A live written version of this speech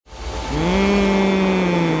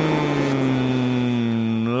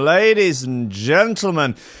Ladies and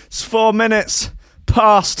gentlemen, it's 4 minutes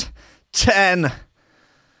past 10.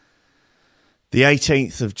 The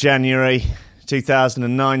 18th of January,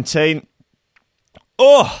 2019.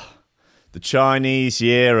 Oh, the Chinese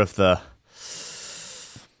year of the...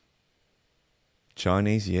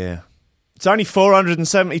 Chinese year. It's only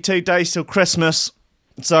 472 days till Christmas,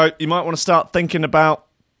 so you might want to start thinking about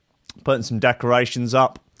putting some decorations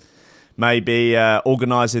up. Maybe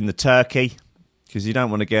organising the turkey, because you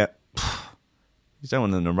don't want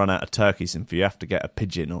them to run out of turkeys if you have to get a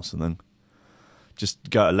pigeon or something. Just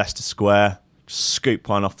go to Leicester Square, just scoop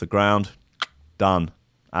one off the ground, done,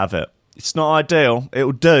 have it. It's not ideal,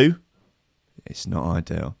 it'll do. It's not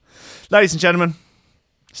ideal. Ladies and gentlemen,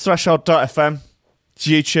 it's Threshold.fm, it's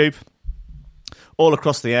YouTube, all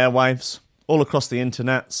across the airwaves, all across the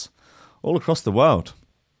internets, all across the world.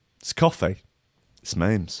 It's coffee. It's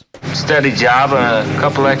memes. Steady job and a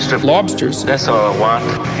couple extra lobsters. That's all I want.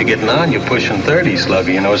 You're getting on. You're pushing 30,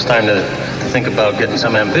 Sluggy. You know, it's time to think about getting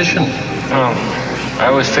some ambition. I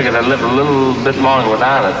always figured I'd live a little bit longer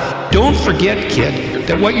without it. Don't forget, kid,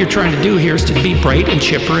 that what you're trying to do here is to be bright and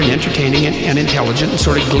chipper and entertaining and intelligent and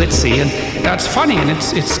sort of glitzy, and that's funny, and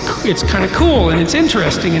it's kind of cool, and it's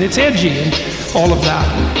interesting, and it's edgy, and all of that.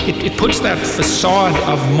 It puts that facade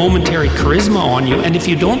of momentary charisma on you, and if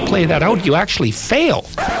you don't play that out, you actually fail.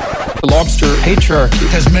 The lobster patriarchy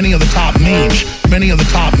has many of the top memes, many of the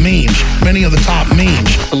top memes, many of the top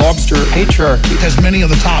memes. The lobster patriarchy has many of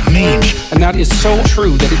the top memes. And that is so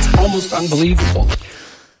true that it's almost unbelievable.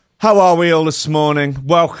 How are we all this morning?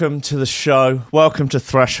 Welcome to the show. Welcome to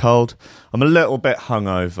Threshold. I'm a little bit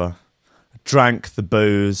hungover. I drank the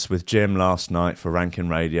booze with Jim last night for Rankin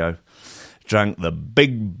Radio. Drank the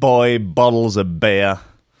big boy bottles of beer.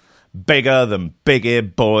 Bigger than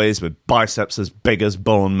big-eared boys with biceps as big as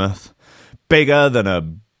Bournemouth. Bigger than a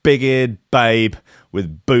big-eared babe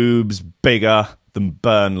with boobs bigger than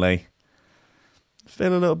Burnley.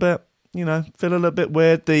 Feel a little bit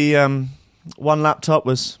weird. The one laptop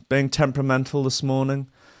was being temperamental this morning.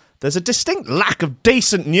 There's a distinct lack of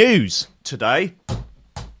decent news today.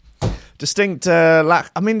 There's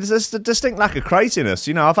a distinct lack of craziness.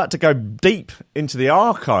 You know, I've had to go deep into the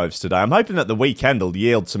archives today. I'm hoping that the weekend will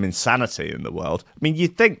yield some insanity in the world. I mean, you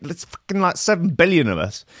think there's fucking like 7 billion of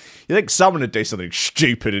us. You think someone would do something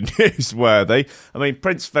stupid and newsworthy. I mean,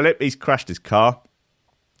 Prince Philip, he's crashed his car,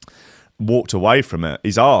 walked away from it.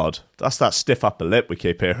 He's hard. That's that stiff upper lip we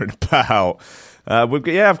keep hearing about.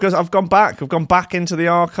 I've gone back. I've gone back into the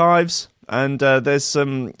archives. And there's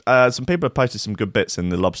some people have posted some good bits in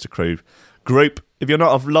the Lobster Crew group. If you're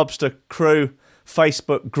not a Lobster Crew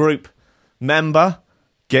Facebook group member,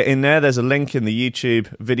 get in there. There's a link in the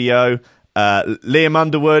YouTube video. Liam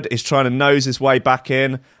Underwood is trying to nose his way back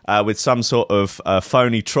in with some sort of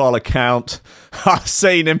phony troll account. I've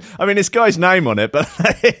seen him. I mean, this guy's name on it, but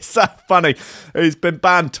it's so funny. He's been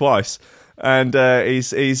banned twice. And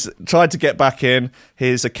he's tried to get back in.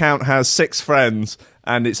 His account has 6 friends.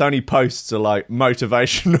 And its only posts are like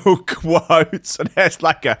motivational quotes, and there's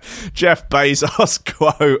like a Jeff Bezos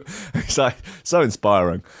quote. It's like so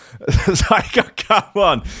inspiring. It's like, oh, come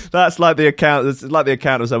on, that's like the account. It's like the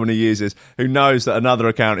account of someone who knows that another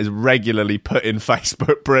account is regularly put in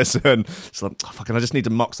Facebook prison. It's like, oh, fucking, I just need to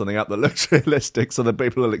mock something up that looks realistic, so that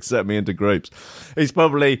people will accept me into groups. He's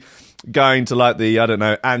probably going to like the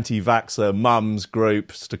anti-vaxxer mums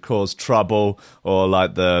groups to cause trouble, or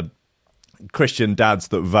like the Christian dads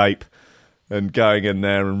that vape, and going in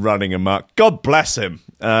there and running amok. God bless him.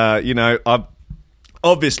 I've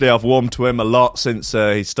warmed to him a lot since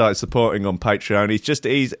he started supporting on Patreon.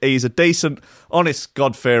 He's a decent, honest,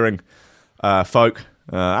 God-fearing folk,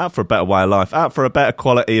 out for a better way of life, out for a better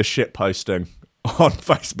quality of shit posting on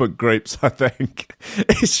Facebook groups. I think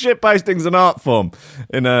shit posting's an art form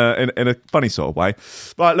in a funny sort of way.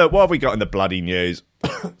 Right, look, what have we got in the bloody news?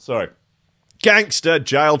 Sorry. Gangster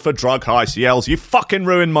jailed for drug heist yells, "You fucking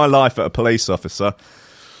ruined my life," at a police officer.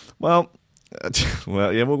 Well,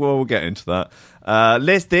 yeah, we'll get into that.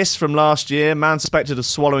 This from last year: man suspected of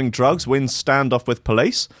swallowing drugs wins standoff with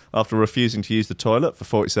police after refusing to use the toilet for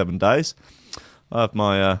 47 days. I have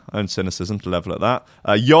my own cynicism to level at that.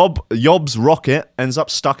 Yob's rocket ends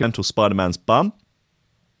up stuck into Spider-Man's bum.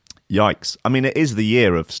 Yikes. I mean, it is the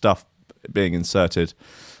year of stuff being inserted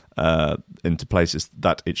into places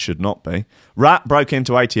that it should not be. Rat broke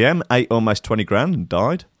into ATM, ate almost 20 grand and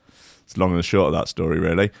died. It's long and the short of that story,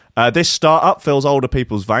 really. This startup fills older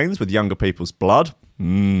people's veins with younger people's blood.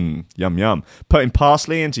 Yum yum. Putting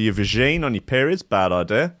parsley into your vagine on your periods, bad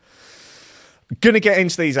idea. Gonna get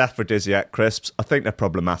into these aphrodisiac crisps. I think they're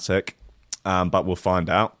problematic, but we'll find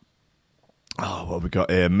out. Oh, what have we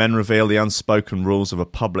got here? Men reveal the unspoken rules of a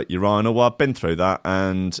public urinal. Well, I've been through that,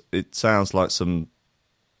 and it sounds like some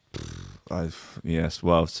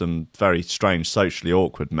very strange, socially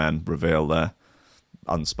awkward men reveal their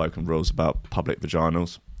unspoken rules about public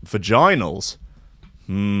vaginals. Vaginals?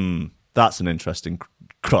 That's an interesting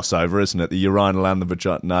crossover, isn't it? The urinal and the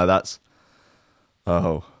vagina. No, that's...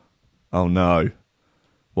 Oh no.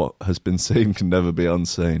 What has been seen can never be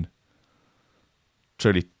unseen.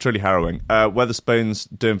 Truly harrowing. Weatherspoons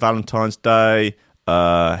doing Valentine's Day.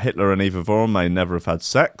 Hitler and Eva Braun may never have had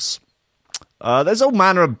sex. There's all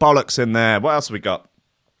manner of bollocks in there. What else have we got?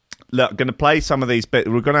 Look, I'm going to play some of these bits.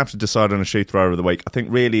 We're going to have to decide on a shoe thrower of the week. I think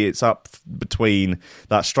really it's up between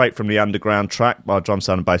that Straight from the Underground track by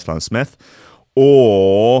Drumsound and Bassline Smith,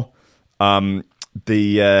 or oh,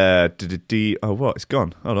 what? It's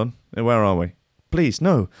gone. Hold on. Where are we? Please,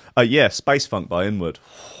 no. Yeah, Space Funk by Inward.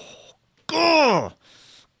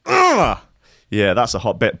 Yeah, that's a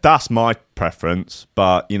hot bit. That's my preference.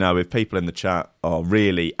 But, you know, if people in the chat are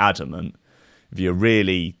really adamant, if you're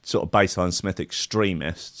really sort of Bassline Smith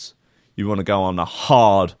extremists, you want to go on a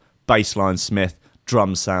hard Bassline Smith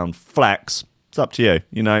drum sound flex, it's up to you.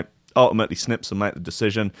 You know, ultimately Snips will make the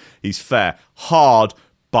decision. He's fair. Hard,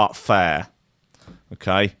 but fair.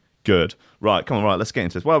 Okay, good. Right, come on, right, let's get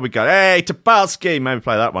into this. Where we go? Hey, Tobalski! Maybe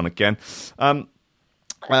play that one again.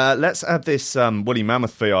 Let's add this Woolly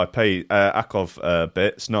Mammoth VIP Akov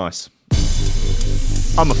bit. It's nice.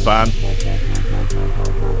 I'm a fan.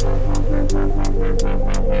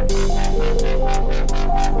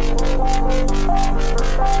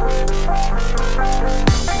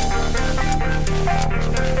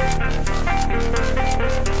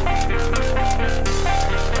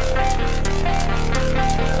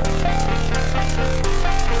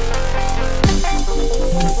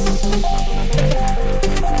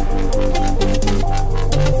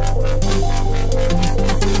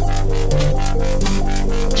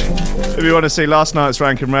 If you want to see last night's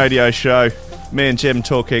Rankin Radio show, me and Jim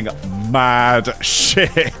talking mad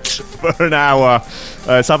shit for an hour.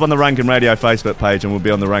 It's up on the Rankin Radio Facebook page, and we'll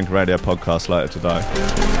be on the Rankin Radio podcast later today.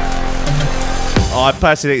 I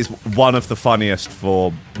personally think it's one of the funniest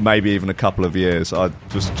for maybe even a couple of years. I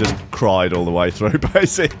just cried all the way through,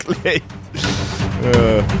 basically.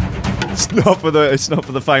 It's not for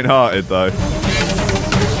the faint-hearted, though.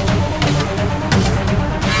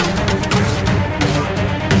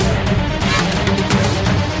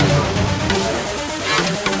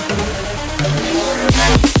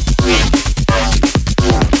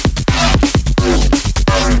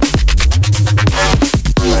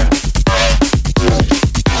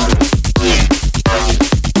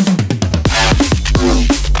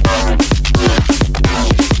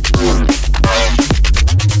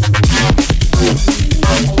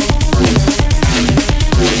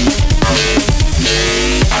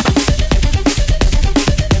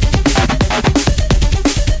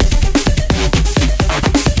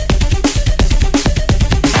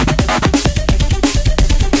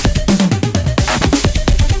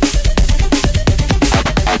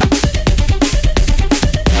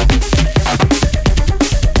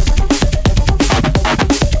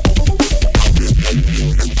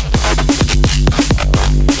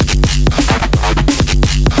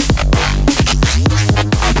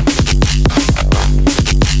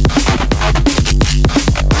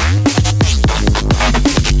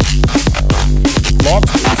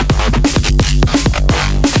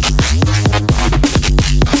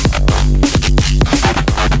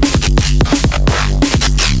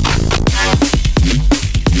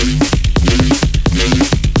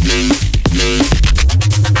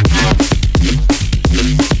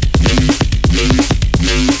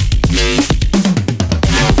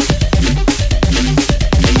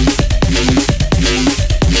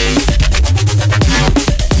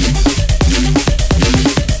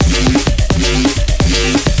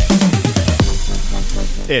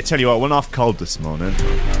 Tell you what, I went off cold this morning.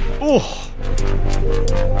 Oh,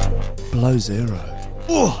 below zero.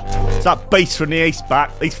 Oh, it's that beast from the east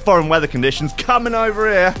back. These foreign weather conditions coming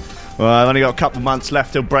over here. Well, I've only got a couple of months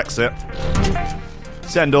left till Brexit.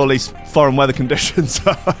 Send all these foreign weather conditions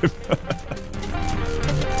home. For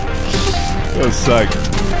God's sake.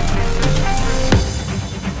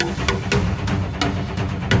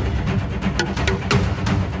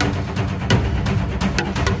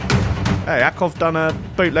 Hey, Akov done a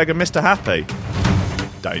bootleg of Mr. Happy.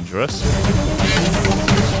 Dangerous.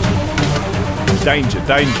 Danger,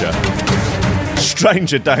 danger.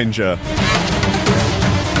 Stranger danger.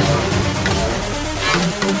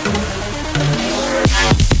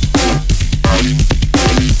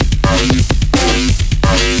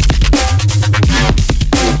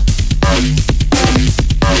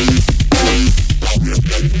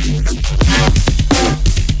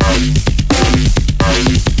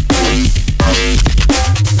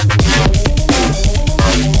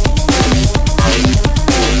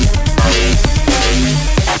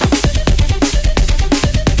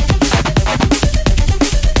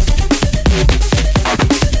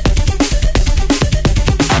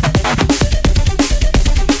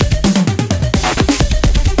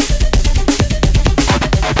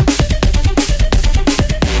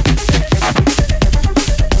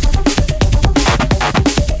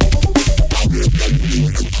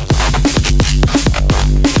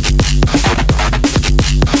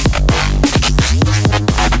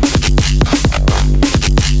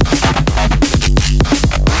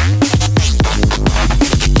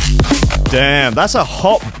 Damn, that's a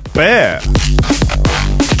hot bit.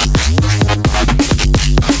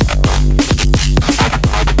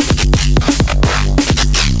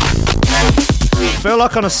 Feel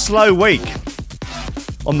like on a slow week,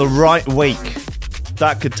 on the right week,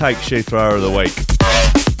 that could take Shoe Thrower of the Week.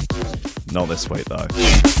 Not this week though.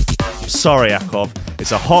 Sorry, Akov.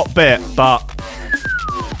 It's a hot bit, but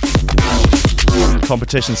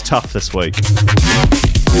competition's tough this week.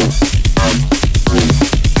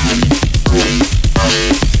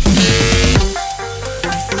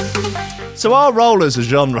 So are rollers a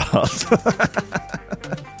genre?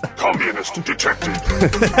 Communist detective.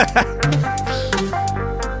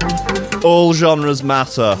 All genres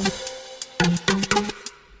matter.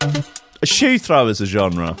 A shoe thrower's a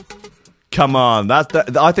genre. Come on, I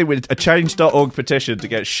think a change.org petition to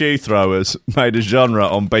get shoe throwers made a genre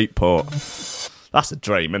on Beatport. That's a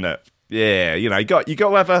dream, isn't it? Yeah, you know, you got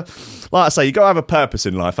to have a, like I say, you got to have a purpose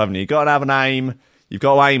in life, haven't you? You got to have an aim. You've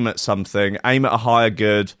got to aim at something, aim at a higher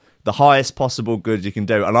good, the highest possible good you can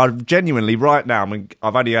do. And I genuinely, right now, I mean,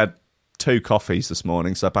 I've only had 2 coffees this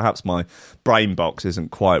morning, so perhaps my brain box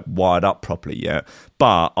isn't quite wired up properly yet.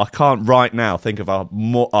 But I can't right now think of a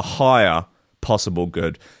higher possible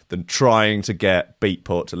good than trying to get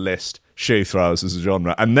Beatport to list shoe throwers as a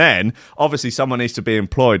genre. And then, obviously, someone needs to be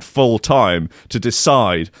employed full time to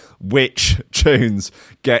decide which tunes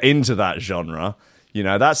get into that genre. You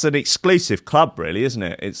know, that's an exclusive club, really, isn't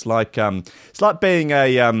it? It's like being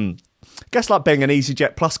a, I guess like being an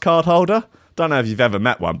EasyJet Plus card holder. Don't know if you've ever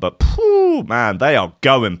met one, but man, they are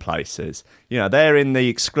going places. You know, they're in the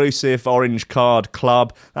exclusive Orange Card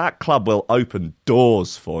Club. That club will open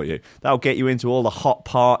doors for you. That'll get you into all the hot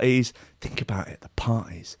parties. Think about it, the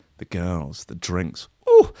parties, the girls, the drinks,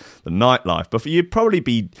 the nightlife. But you'd probably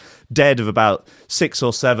be dead of about 6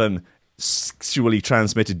 or 7 sexually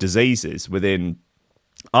transmitted diseases within,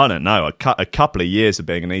 I don't know, a couple of years of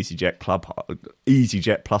being an EasyJet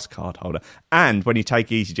Plus card holder. And when you take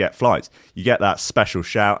EasyJet flights, you get that special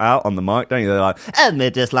shout out on the mic, don't you? They're like, and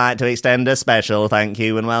we'd just like to extend a special thank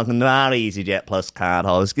you and welcome to our EasyJet Plus card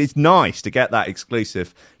holders. It's nice to get that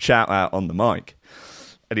exclusive shout out on the mic.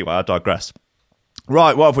 Anyway, I digress.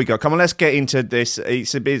 Right, what have we got? Come on, let's get into this.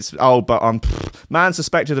 It's old, but man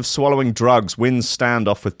suspected of swallowing drugs wins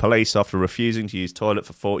standoff with police after refusing to use toilet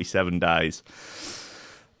for 47 days.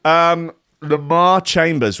 Lamar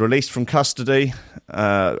Chambers released from custody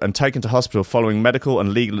and taken to hospital following medical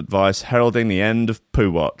and legal advice heralding the end of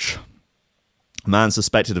Poo Watch. A man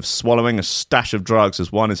suspected of swallowing a stash of drugs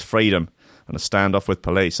has won his freedom and a standoff with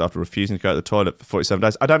police after refusing to go to the toilet for 47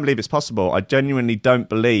 days. I don't believe it's possible. I genuinely don't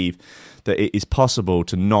believe that it is possible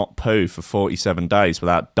to not poo for 47 days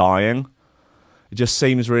without dying. It just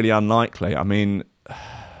seems really unlikely. I mean,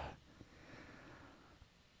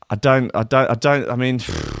 I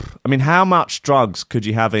mean, how much drugs could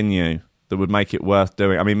you have in you that would make it worth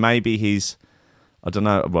doing? I mean, maybe he's, I don't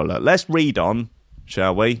know. Well, let's read on,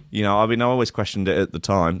 shall we? You know, I mean, I always questioned it at the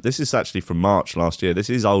time. This is actually from March last year. This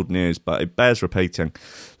is old news, but it bears repeating.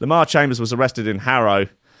 Lamar Chambers was arrested in Harlow,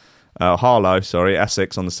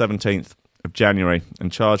 Essex, on the 17th of January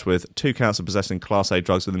and charged with 2 counts of possessing Class A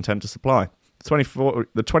drugs with intent to supply. The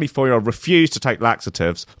 24-year-old refused to take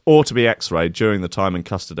laxatives or to be x-rayed during the time in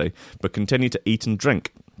custody, but continued to eat and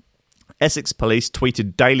drink. Essex police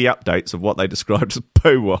tweeted daily updates of what they described as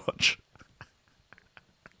Poo Watch.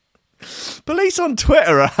 Police on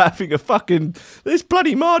Twitter are having a fucking... There's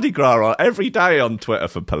bloody Mardi Gras on every day on Twitter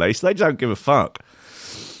for police. They don't give a fuck.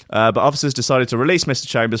 But officers decided to release Mr.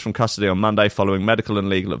 Chambers from custody on Monday following medical and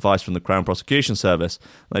legal advice from the Crown Prosecution Service.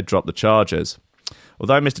 They dropped the charges.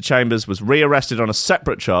 Although Mr. Chambers was re-arrested on a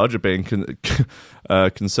separate charge of being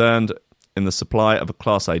concerned in the supply of a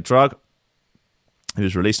Class A drug, he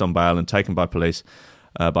was released on bail and taken by police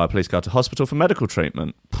by a police car to hospital for medical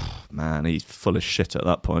treatment. Man, he's full of shit at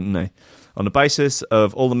that point, isn't he? On the basis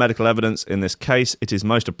of all the medical evidence in this case, it is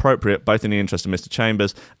most appropriate, both in the interest of Mr.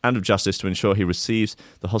 Chambers and of justice, to ensure he receives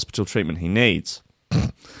the hospital treatment he needs.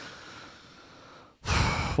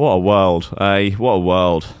 What a world, eh? What a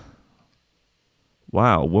world.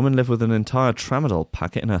 Wow, a woman lived with an entire tramadol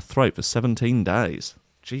packet in her throat for 17 days.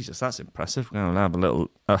 Jesus, that's impressive. We're going to have a little...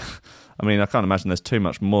 I mean, I can't imagine there's too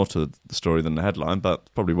much more to the story than the headline, but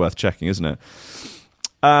it's probably worth checking, isn't it?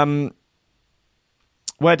 Where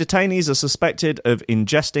detainees are suspected of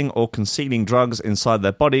ingesting or concealing drugs inside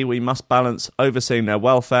their body, we must balance overseeing their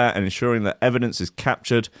welfare and ensuring that evidence is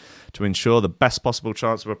captured to ensure the best possible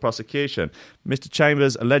chance of a prosecution. Mr.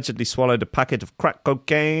 Chambers allegedly swallowed a packet of crack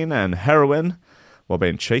cocaine and heroin while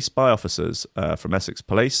being chased by officers from Essex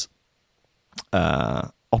Police.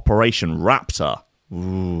 Operation Raptor.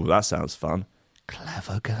 Ooh, that sounds fun.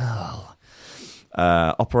 Clever girl.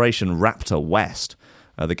 Operation Raptor West.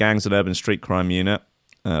 The gang's an urban street crime unit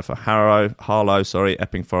for Harlow,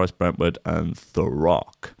 Epping Forest, Brentwood, and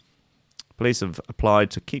Thurrock. Police have applied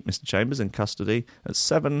to keep Mr. Chambers in custody at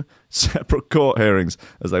 7 separate court hearings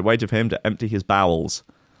as they waited for him to empty his bowels,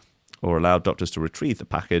 or allowed doctors to retrieve the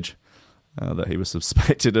package that he was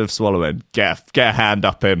suspected of swallowing. Get a hand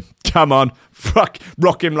up him. Come on.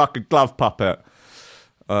 Rock him like a glove puppet.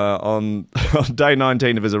 On day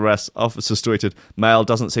 19 of his arrest, officers tweeted, "Male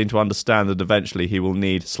doesn't seem to understand that eventually he will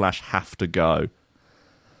need/have to go."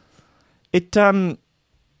 It,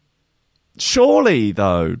 surely,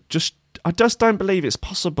 though, I just don't believe it's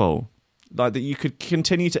possible. Like, that you could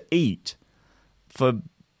continue to eat for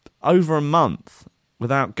over a month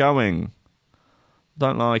without going.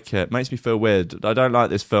 Don't like it. Makes me feel weird. I don't like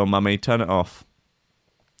this film, Mummy. Turn it off.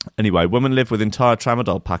 Anyway, woman lived with entire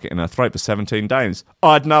tramadol packet in her throat for 17 days.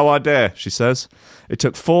 I had no idea, she says. It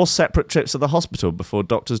took 4 separate trips to the hospital before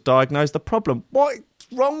doctors diagnosed the problem. What's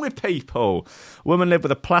wrong with people? Woman lived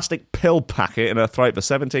with a plastic pill packet in her throat for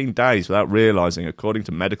 17 days without realising, according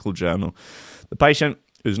to Medical Journal. The patient,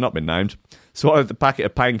 who's not been named, swallowed the packet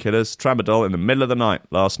of painkillers, tramadol, in the middle of the night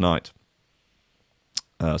last November.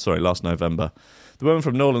 The woman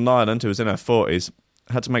from Northern Ireland, who was in her 40s,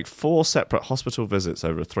 had to make 4 separate hospital visits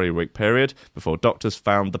over a 3-week period before doctors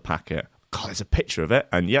found the packet. God, there's a picture of it,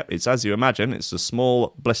 and yep, it's as you imagine. It's a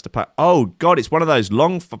small blister pack. Oh, God, it's one of those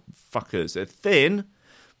long fuckers. They're thin,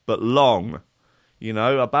 but long. You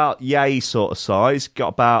know, about yay sort of size. Got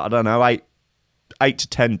about, I don't know, 8 to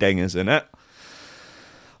 10 dingers in it.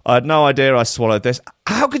 I had no idea I swallowed this.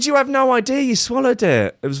 How could you have no idea you swallowed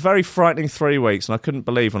it? It was a very frightening 3 weeks, and I couldn't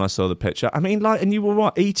believe when I saw the picture. I mean, like, and you were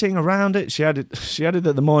what, eating around it? She added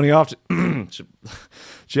that the morning after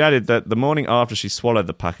she added that the morning after she swallowed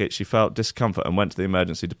the packet, she felt discomfort and went to the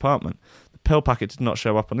emergency department. The pill packet did not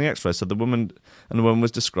show up on the X-ray, so the woman was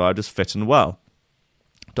described as fit and well.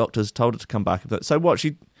 Doctors told her to come back. So what?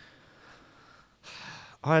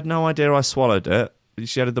 I had no idea I swallowed it.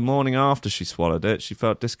 She added the morning after she swallowed it, she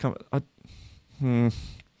felt discomfort. There's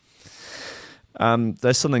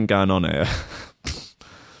something going on here.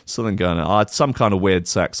 Something going on. I had some kind of weird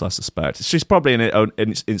sex, I suspect. She's probably an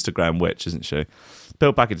Instagram witch, isn't she? The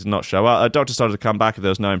pill packet did not show up. A doctor started to come back if there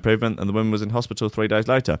was no improvement, and the woman was in hospital 3 days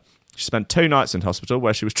later. She spent 2 nights in hospital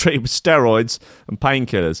where she was treated with steroids and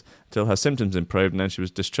painkillers until her symptoms improved, and then she was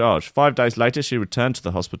discharged. 5 days later, she returned to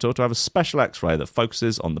the hospital to have a special X-ray that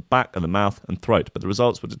focuses on the back of the mouth and throat, but the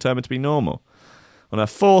results were determined to be normal. On her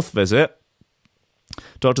 4th visit,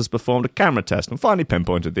 doctors performed a camera test and finally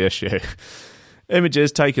pinpointed the issue.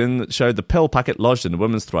 Images taken showed the pill packet lodged in the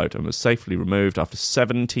woman's throat and was safely removed after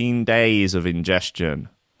 17 days of ingestion.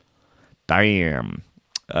 Damn.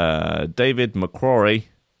 David McCrory,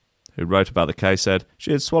 who wrote about the case, said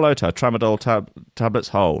she had swallowed her tramadol tablets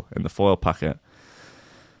whole in the foil packet,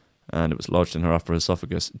 and it was lodged in her upper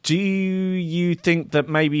esophagus. Do you think that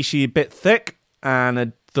maybe she's a bit thick and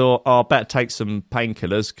had thought, I better take some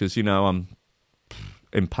painkillers because, you know, I'm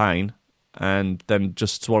in pain, and then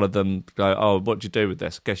just swallowed them, go, oh, what do you do with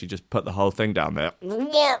this? I guess you just put the whole thing down there.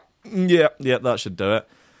 Yeah, that should do it.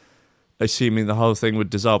 Assuming the whole thing would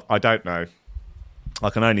dissolve. I don't know. I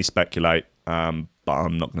can only speculate, but I'm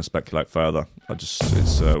not going to speculate further.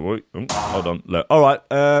 Hold on. Look. All right.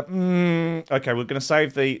 Okay, we're going to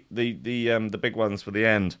save the big ones for the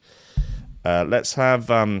end. Let's have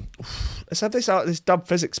this dub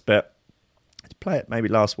physics bit. I played it maybe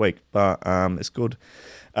last week, but it's called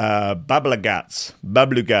Bablugats.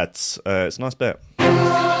 It's a nice bit.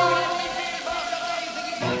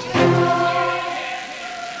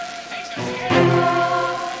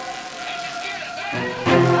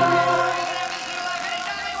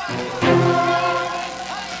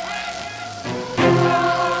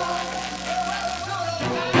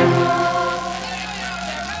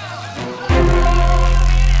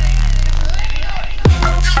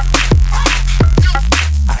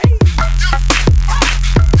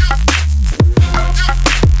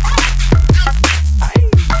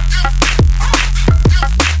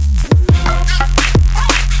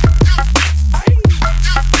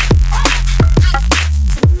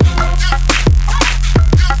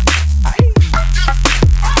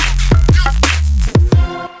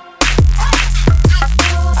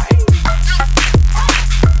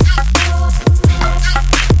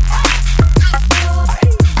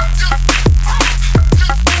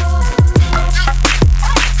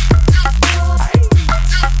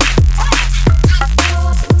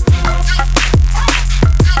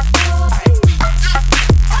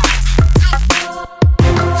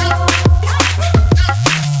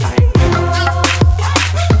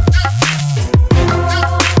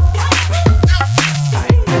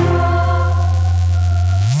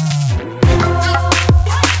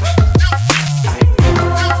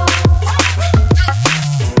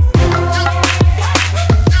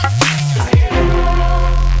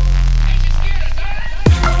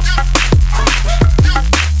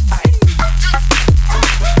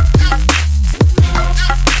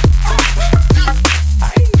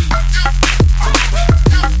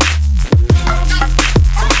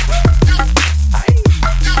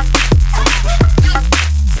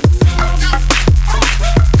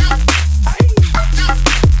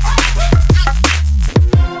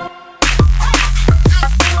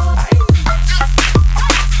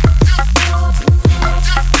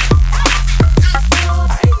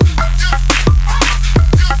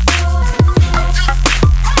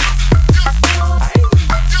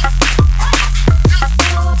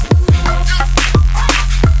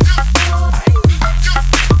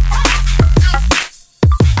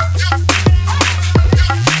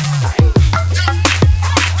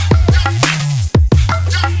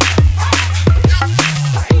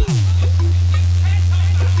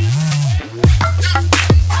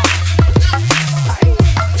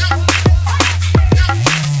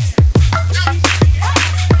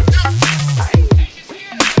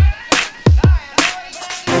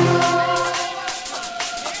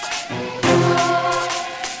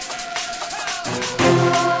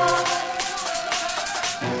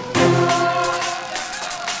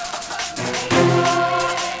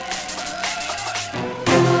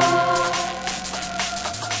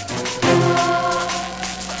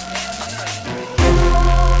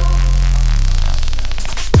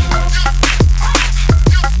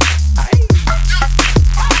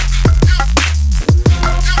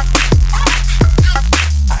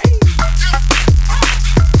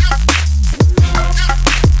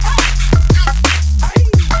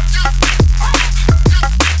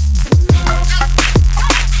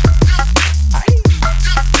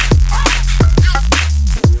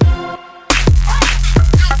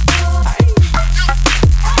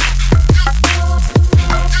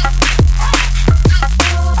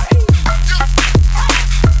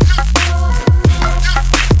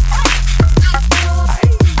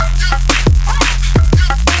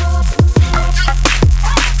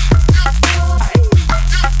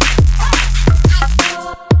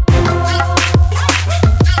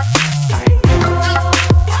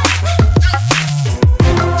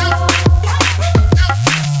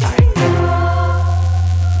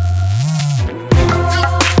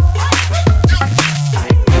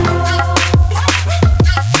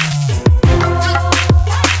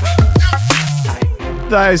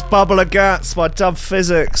 That is Bubble of Guts by Dub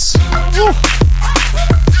Physics. Woo.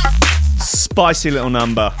 Spicy little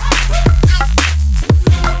number.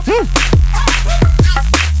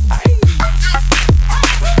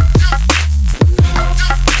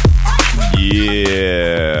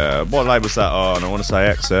 Yeah. What label's that on? I want to say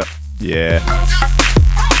Exit. Yeah.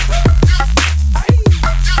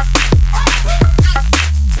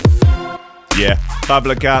 Yeah.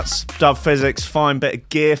 Bubble of Guts, Dub Physics, fine bit of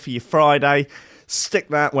gear for your Friday. Stick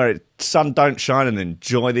that where it sun don't shine and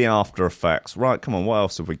enjoy the after effects. Right, come on, what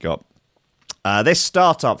else have we got? This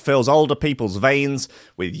startup fills older people's veins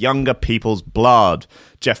with younger people's blood.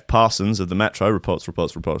 Jeff Parsons of the Metro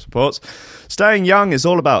reports. Staying young is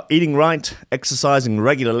all about eating right, exercising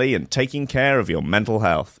regularly, and taking care of your mental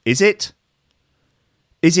health. Is it?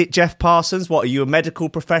 Is it, Jeff Parsons? What, are you a medical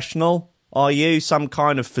professional? Are you some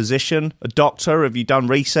kind of physician, a doctor? Have you done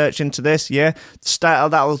research into this? Yeah?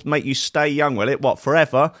 That'll make you stay young, will it? What,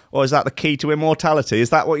 forever? Or is that the key to immortality? Is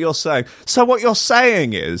that what you're saying? So what you're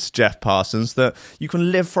saying is, Jeff Parsons, that you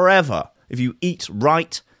can live forever if you eat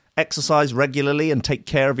right, exercise regularly, and take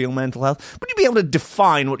care of your mental health. Would you be able to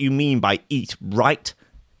define what you mean by eat right,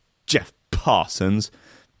 Jeff Parsons?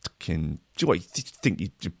 You think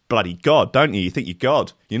you're bloody God, don't you? You think you're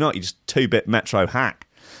God. You're not. You're just 2-bit Metro hack.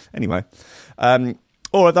 Anyway,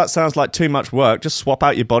 or if that sounds like too much work, just swap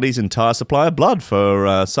out your body's entire supply of blood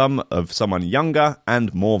for someone younger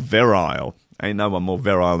and more virile. Ain't no one more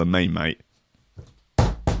virile than me, mate.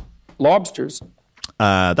 Lobsters.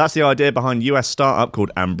 That's the idea behind US startup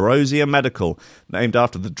called Ambrosia Medical, named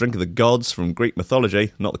after the drink of the gods from Greek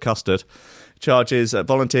mythology, not the custard. Charges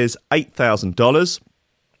volunteers $8,000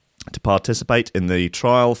 to participate in the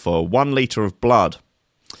trial for 1 litre of blood.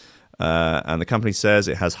 And the company says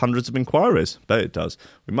it has hundreds of inquiries. Bet it does.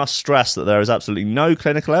 We must stress that there is absolutely no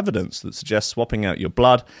clinical evidence that suggests swapping out your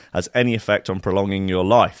blood has any effect on prolonging your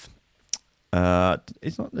life.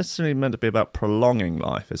 It's not necessarily meant to be about prolonging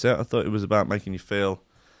life, is it? I thought it was about making you feel,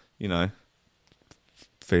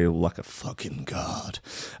 feel like a fucking god.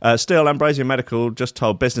 Still, Ambrosia Medical just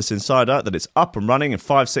told Business Insider that it's up and running in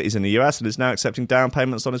 5 cities in the US and is now accepting down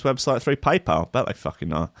payments on its website through PayPal. Bet they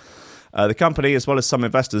fucking are. The company, as well as some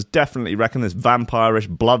investors, definitely reckon this vampire-ish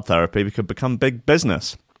blood therapy could become big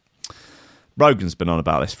business. Rogan's been on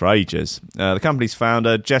about this for ages. The company's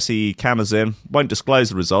founder, Jesse Camazin, won't disclose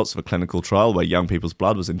the results of a clinical trial where young people's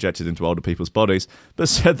blood was injected into older people's bodies, but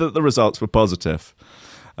said that the results were positive.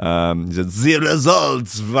 He said, the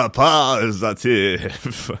results were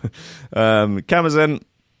positive. Camazin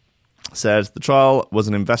said the trial was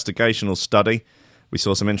an investigational study. We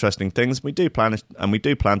saw some interesting things. We do plan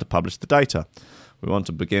to publish the data. We want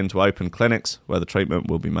to begin to open clinics where the treatment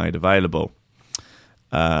will be made available.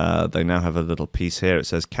 They now have a little piece here. It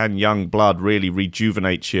says, can young blood really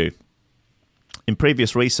rejuvenate you? In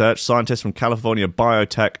previous research, scientists from California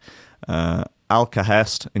biotech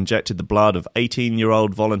Alkahest injected the blood of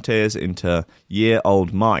 18-year-old volunteers into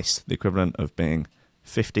year-old mice, the equivalent of being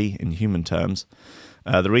 50 in human terms.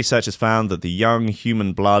 The researchers found that the young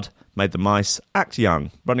human blood made the mice act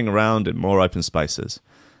young, running around in more open spaces.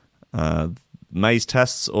 Maze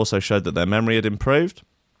tests also showed that their memory had improved.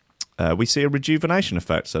 We see a rejuvenation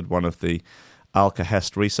effect, said one of the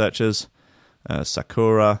Alkahest researchers,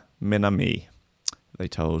 Sakura Minami. They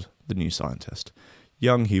told the New Scientist.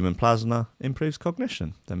 Young human plasma improves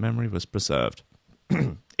cognition. Their memory was preserved.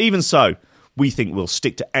 Even so, we think we'll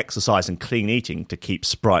stick to exercise and clean eating to keep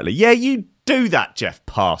sprightly. Yeah, you do that, Jeff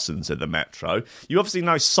Parsons at the Metro. You obviously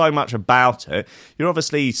know so much about it. You're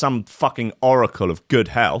obviously some fucking oracle of good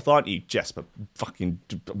health, aren't you, Jeff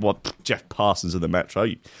Parsons of the Metro?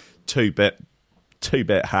 You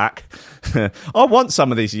two-bit hack. I want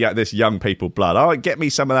some of this young people blood. Get me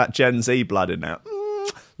some of that Gen Z blood in there.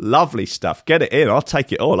 Lovely stuff. Get it in. I'll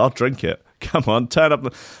take it all. I'll drink it. Come on, turn up.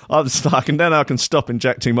 Then I can stop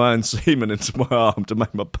injecting my own semen into my arm to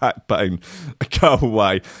make my back pain go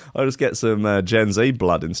away. I'll just get some Gen Z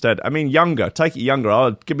blood instead. I mean, younger. Take it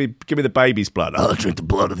younger. Give me the baby's blood. I'll drink the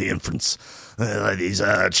blood of the infants. These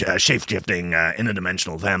shape-shifting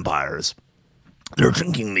interdimensional vampires. They're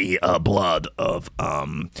drinking the blood of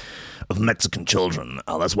Mexican children.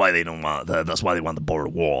 That's why they don't want. That's why they want the border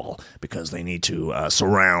wall, because they need to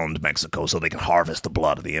surround Mexico so they can harvest the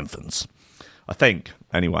blood of the infants. I think.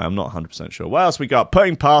 Anyway, I'm not 100% sure. What else we got?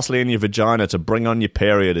 Putting parsley in your vagina to bring on your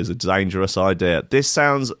period is a dangerous idea. This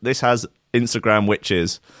has Instagram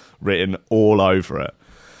witches written all over it.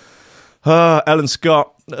 Ellen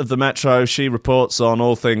Scott of the Metro, she reports on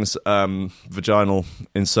all things vaginal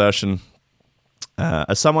insertion.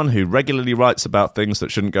 As someone who regularly writes about things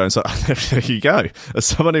that shouldn't go inside... There you go. As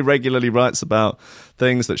someone who regularly writes about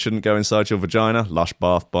things that shouldn't go inside your vagina, Lush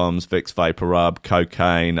bath bombs, Vicks Vapor Rub,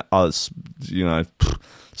 cocaine, us,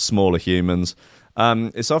 smaller humans,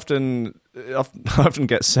 I often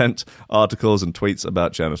get sent articles and tweets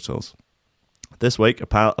about genitals. This week, a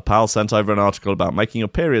pal sent over an article about making your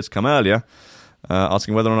periods come earlier,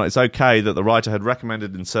 asking whether or not it's okay that the writer had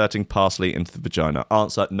recommended inserting parsley into the vagina.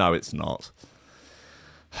 Answer, no, it's not.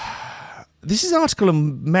 This is an article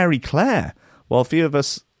on Mary Claire. While few of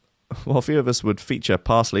us would feature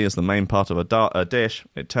parsley as the main part of a dish,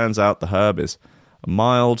 it turns out the herb is a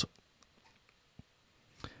mild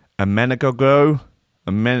amenagogu.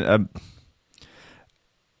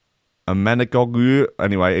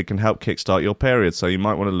 Anyway, it can help kickstart your period, so you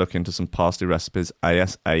might want to look into some parsley recipes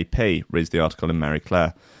ASAP, reads the article in Mary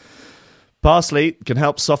Claire. Parsley can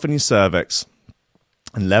help soften your cervix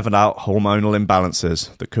and level out hormonal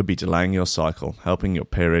imbalances that could be delaying your cycle, helping your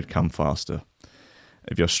period come faster.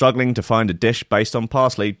 If you're struggling to find a dish based on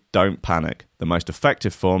parsley, don't panic. The most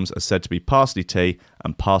effective forms are said to be parsley tea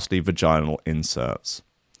and parsley vaginal inserts.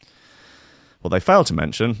 What they fail to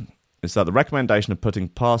mention is that the recommendation of putting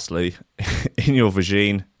parsley in your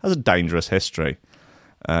vagine has a dangerous history.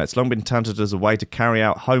 It's long been touted as a way to carry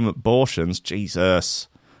out home abortions, Jesus,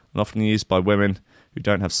 and often used by women who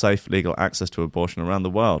don't have safe legal access to abortion around the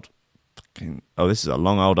world. This is a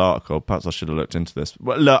long old article. Perhaps I should have looked into this.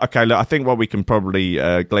 Well, look, I think what we can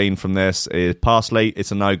probably glean from this is parsley,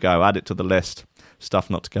 it's a no-go. Add it to the list. Stuff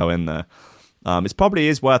not to go in there. It probably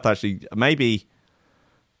is worth actually, maybe,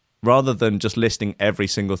 rather than just listing every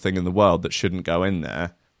single thing in the world that shouldn't go in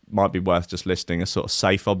there, might be worth just listing a sort of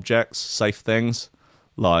safe objects, safe things,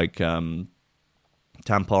 like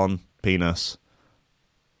tampon, penis,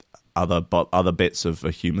 other bits of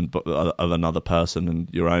a human, of another person, and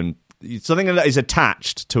your own, something that is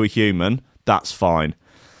attached to a human, that's fine.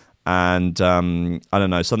 And I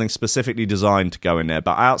don't know, something specifically designed to go in there.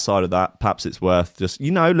 But outside of that, perhaps it's worth just,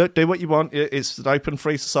 look, do what you want. It's an open,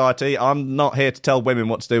 free society. I'm not here to tell women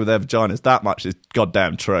what to do with their vaginas. That much is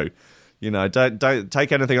goddamn true. Don't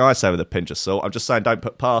take anything I say with a pinch of salt. I'm just saying, don't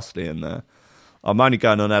put parsley in there. I'm only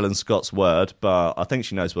going on Ellen Scott's word, but I think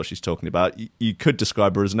she knows what she's talking about. You could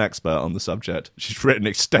describe her as an expert on the subject. She's written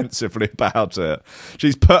extensively about it.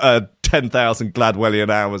 She's put her 10,000 Gladwellian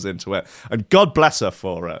hours into it, and God bless her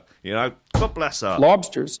for it. God bless her.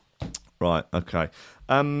 Lobsters. Right, okay.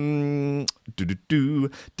 All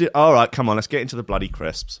right, come on, let's get into the bloody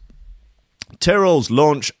crisps. Tyrrell's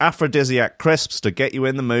launch aphrodisiac crisps to get you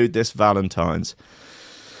in the mood this Valentine's.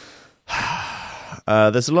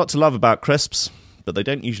 There's a lot to love about crisps, but they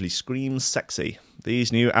don't usually scream sexy.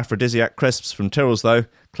 These new aphrodisiac crisps from Tyrrell's, though,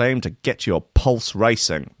 claim to get your pulse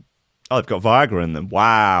racing. Oh, they've got Viagra in them.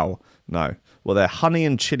 Wow. No. Well, they're honey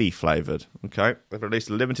and chili flavoured. Okay. They've released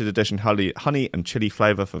a limited edition honey and chili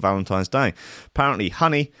flavour for Valentine's Day. Apparently,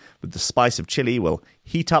 honey with the spice of chili will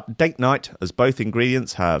heat up date night, as both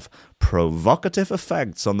ingredients have provocative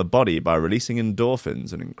effects on the body by releasing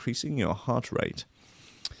endorphins and increasing your heart rate.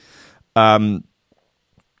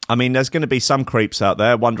 There's going to be some creeps out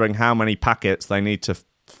there wondering how many packets they need to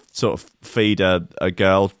sort of feed a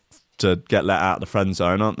girl to get let out of the friend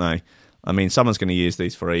zone, aren't they? Someone's going to use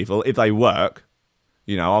these for evil. If they work,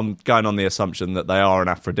 I'm going on the assumption that they are an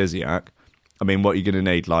aphrodisiac. What are you going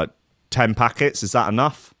to need? Like 10 packets? Is that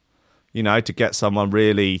enough? To get someone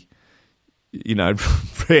really,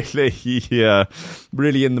 really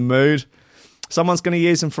in the mood. Someone's going to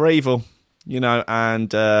use them for evil,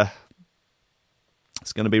 and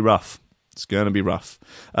it's going to be rough. It's going to be rough.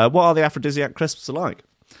 What are the aphrodisiac crisps like?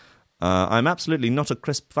 I'm absolutely not a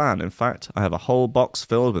crisp fan. In fact, I have a whole box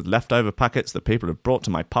filled with leftover packets that people have brought to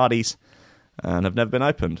my parties and have never been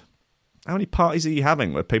opened. How many parties are you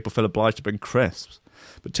having where people feel obliged to bring crisps?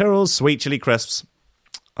 But Tyrrell's sweet chili crisps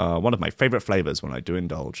are one of my favourite flavours when I do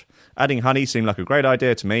indulge. Adding honey seemed like a great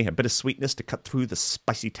idea to me, a bit of sweetness to cut through the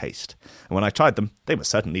spicy taste. And when I tried them, they were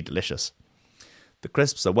certainly delicious. The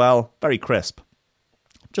crisps are, very crisp.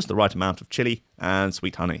 Just the right amount of chili and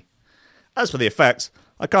sweet honey. As for the effects,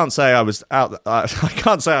 I can't say I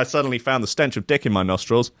suddenly found the stench of dick in my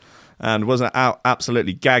nostrils and wasn't out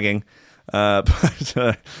absolutely gagging.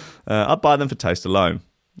 But I'd buy them for taste alone.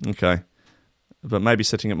 Okay. But maybe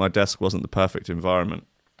sitting at my desk wasn't the perfect environment.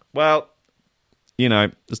 Well,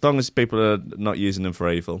 as long as people are not using them for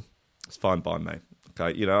evil, it's fine by me.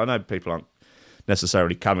 Okay. I know people aren't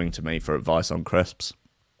necessarily coming to me for advice on crisps.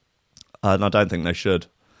 And I don't think they should.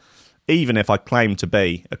 Even if I claim to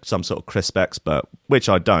be some sort of crisp expert, which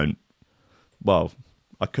I don't. Well,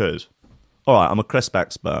 I could. All right, I'm a crisp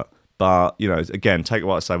expert, But, you know, again, take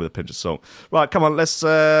what I say with a pinch of salt. Right, come on, let's do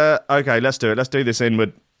it. Let's do this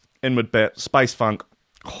inward bit. Space funk.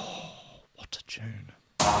 Oh, what a tune.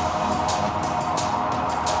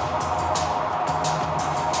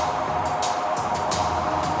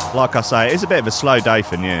 Like I say, it's a bit of a slow day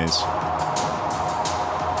for news.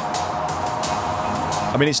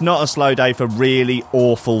 I mean, it's not a slow day for really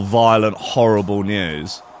awful, violent, horrible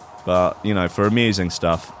news. But, you know, for amusing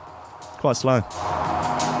stuff, quite slow.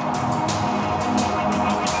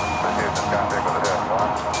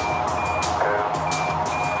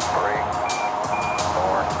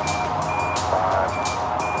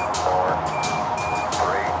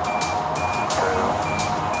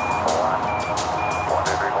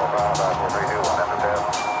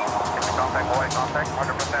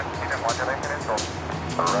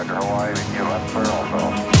 Roger, Hawaii, you left clear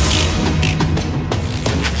also.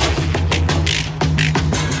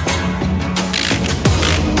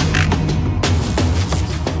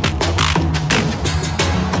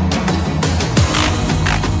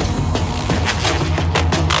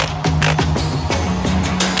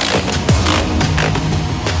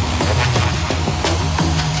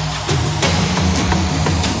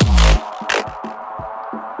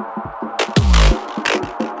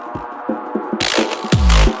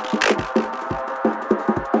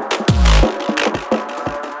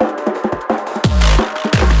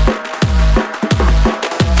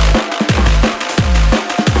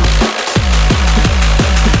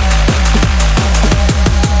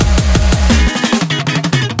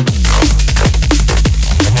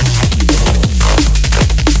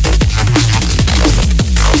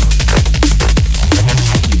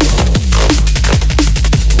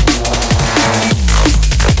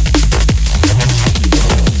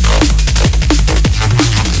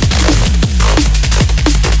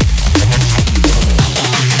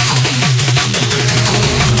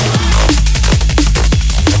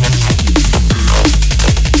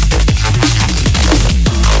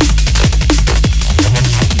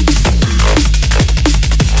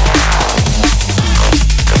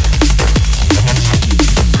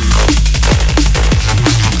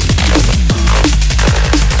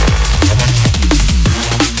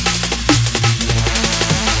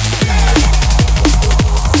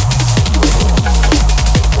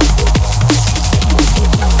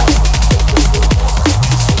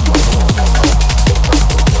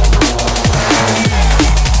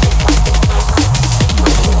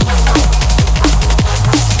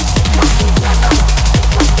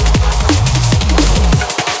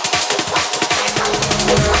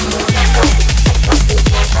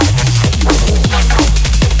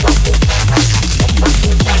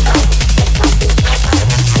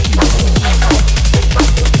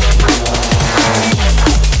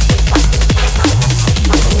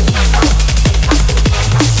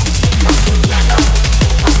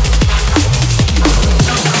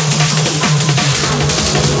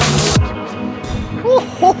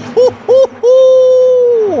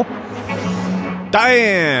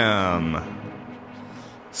 Damn!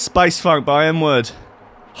 Space Funk by N-Word.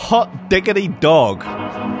 Hot diggity dog.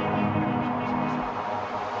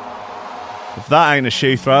 If that ain't a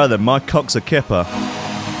shoe thrower, then my cock's a kipper.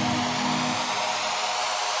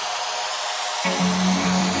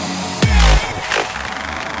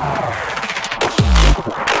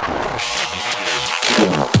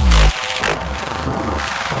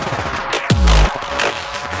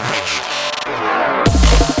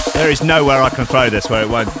 There is nowhere I can throw this where it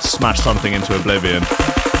won't smash something into oblivion.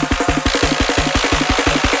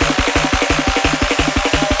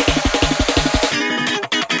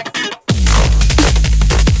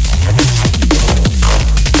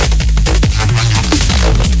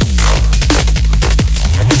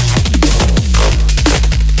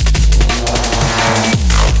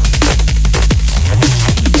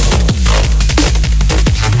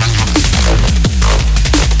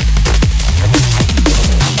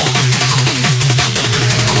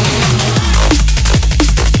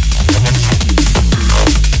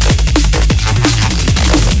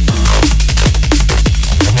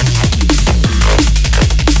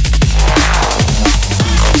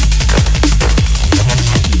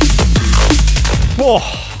 Oh,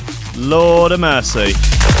 Lord of mercy.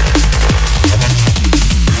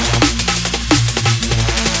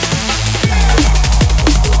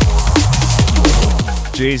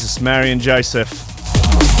 Jesus, Mary and Joseph.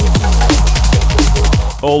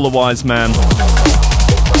 All the wise man.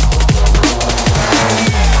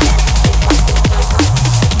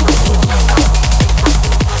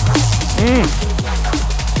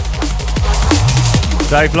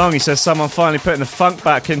 Dave Long, he says someone finally putting the funk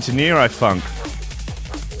back into Neurofunk.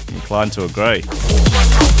 Inclined to agree.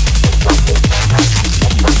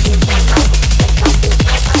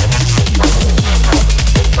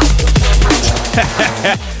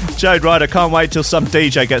 Jade Ryder, can't wait till some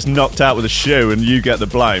DJ gets knocked out with a shoe and you get the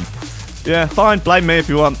blame. Yeah, fine, blame me if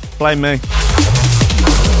you want. Blame me.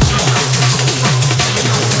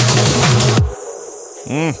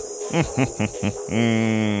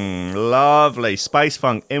 Lovely. Space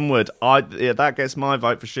Funk, Inward. That gets my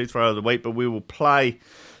vote for Shoe Throw of the Week, but we will play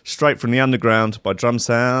Straight from the Underground by Drum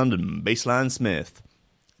Sound and Bassline Smith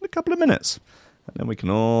in a couple of minutes. And then we can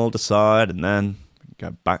all decide, and then we can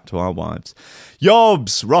go back to our wives.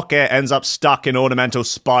 Yobs! Rocket ends up stuck in ornamental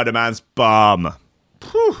Spider-Man's bum.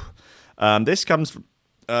 Whew. This comes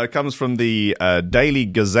from the Daily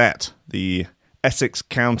Gazette, the Essex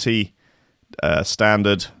County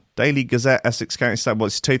Standard. Daily Gazette, Essex County Standard. Well,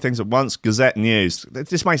 it's two things at once. Gazette News.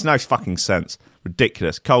 This makes no fucking sense.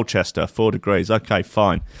 Ridiculous. Colchester, 4 degrees. Okay,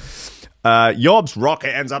 fine. Yob's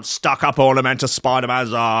rocket ends up stuck up ornamental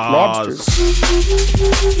Spider-Man's arse.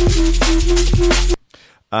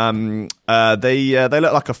 They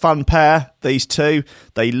look like a fun pair, these two.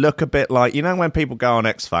 They look a bit like, you know when people go on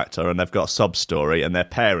X Factor and they've got a sob story and their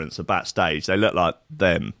parents are backstage? They look like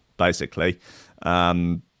them, basically.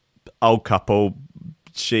 Old couple,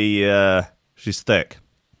 she's thick,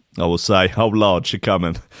 I will say. Oh Lord, she's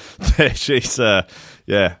coming. She's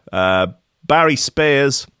Barry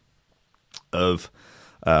Spears of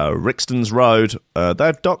Rixton's Road.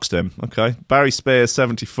 They've doxed him. Okay, Barry Spears,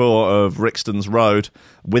 74, of Rixton's Road,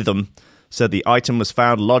 Witham, said the item was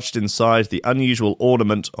found lodged inside the unusual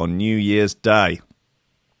ornament on New Year's Day.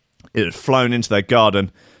 It had flown into their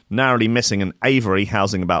garden, narrowly missing an aviary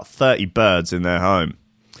housing about 30 birds in their home.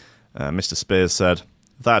 Mr. Spears said,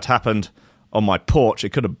 if that had happened on my porch,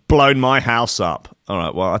 it could have blown my house up. All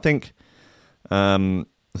right, well, I think you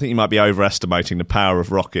might be overestimating the power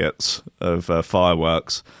of rockets, of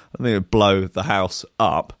fireworks. I think it would blow the house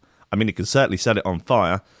up. I mean, it could certainly set it on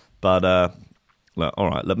fire, but look, all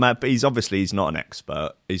right. Look, Matt, he's not an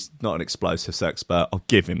expert. He's not an explosives expert. I'll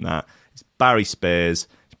give him that. It's Barry Spears.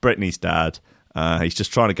 It's Britney's dad. He's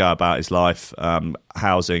just trying to go about his life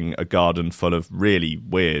housing a garden full of really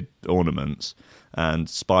weird ornaments. And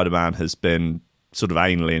Spider-Man has been sort of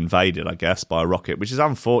anally invaded, I guess, by a rocket, which is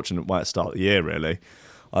unfortunate way to start the year, really.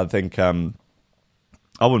 I think I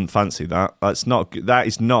wouldn't fancy that. That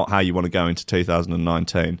is not how you want to go into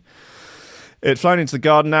 2019. It flown into the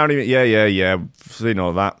garden now. Yeah. Seen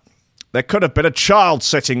all that. There could have been a child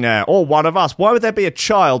sitting there, or one of us. Why would there be a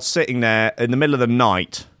child sitting there in the middle of the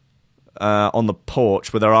night on the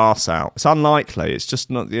porch with their arse out? It's unlikely. It's just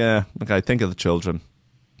not. Yeah. Okay. Think of the children.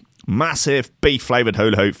 Massive beef-flavoured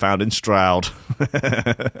hula hoop found in Stroud.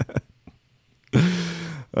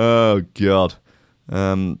 Oh God.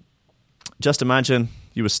 Just imagine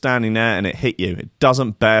you were standing there and it hit you. It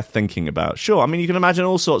doesn't bear thinking about. Sure, I mean, you can imagine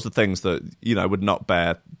all sorts of things that, would not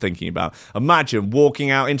bear thinking about. Imagine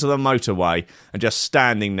walking out into the motorway and just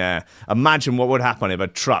standing there. Imagine what would happen if a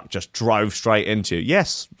truck just drove straight into you.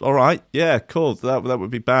 Yes, all right, yeah, cool, that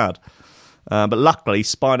would be bad. But luckily,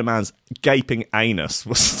 Spider-Man's gaping anus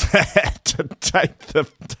was there to take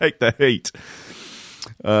the heat.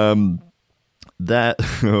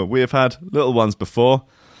 We have had little ones before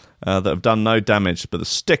that have done no damage, but the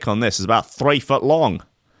stick on this is about 3 foot long.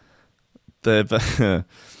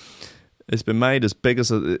 It's been made as big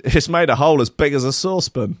as it's made a hole as big as a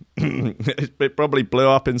saucepan. It probably blew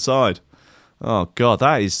up inside. Oh God,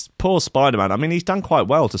 that is poor Spider-Man. I mean, he's done quite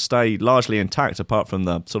well to stay largely intact, apart from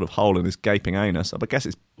the sort of hole in his gaping anus. I guess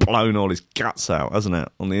it's blown all his guts out, hasn't it,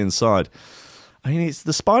 on the inside? I mean,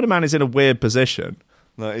 the Spider-Man is in a weird position.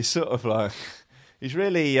 Like, he's sort of like, he's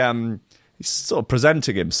really, he's sort of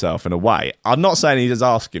presenting himself in a way. I'm not saying he's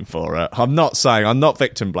asking for it. I'm not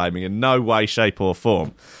victim blaming in no way, shape or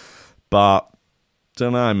form. But,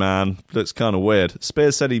 don't know, man. Looks kind of weird.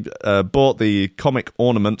 Spears said he bought the comic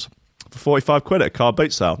ornament for 45 quid at a car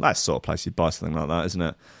boot sale. That's the sort of place you'd buy something like that, isn't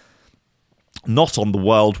it? Not on the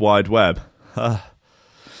World Wide Web.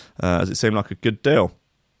 As it seemed like a good deal.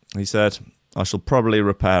 He said, I shall probably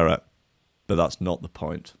repair it. But that's not the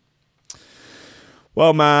point.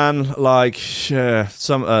 Well, man, like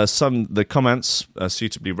some the comments are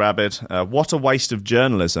suitably rabid. What a waste of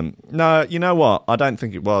journalism. No, you know what? I don't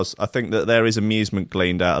think it was. I think that there is amusement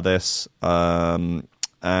gleaned out of this, and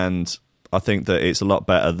I think that it's a lot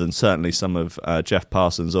better than certainly some of Jeff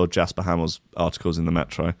Parsons or Jasper Hamill's articles in the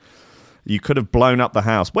Metro. You could have blown up the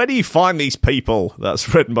house. Where do you find these people?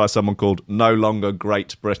 That's written by someone called No Longer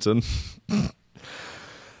Great Britain.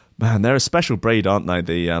 Man, they're a special breed, aren't they?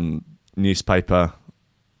 The newspaper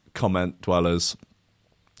comment dwellers.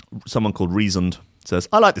 Someone called Reasoned says,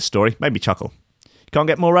 I like this story, made me chuckle. You can't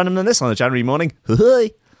get more random than this on a January morning.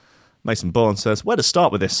 Mason Bourne says, where to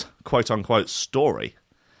start with this quote-unquote story?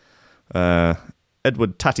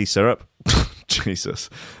 Edward Tatty Syrup. Jesus.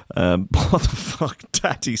 What the fuck?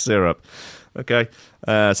 Tatty Syrup. Okay.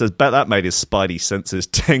 Says, bet that made his spidey senses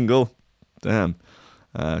tingle. Damn.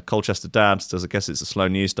 Colchester Dad says, I guess it's a slow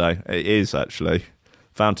news day. It is, actually.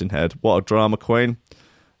 Fountainhead. What a drama queen.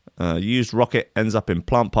 Used rocket ends up in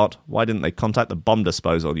plant pot. Why didn't they contact the bomb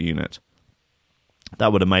disposal unit?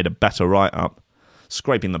 That would have made a better write-up.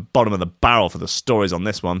 Scraping the bottom of the barrel for the stories on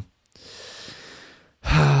this one.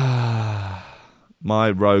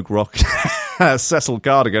 My rogue rocket. Cecil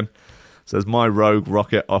Cardigan says, my rogue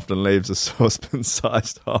rocket often leaves a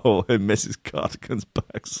saucepan-sized hole in Mrs. Cardigan's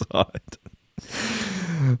backside.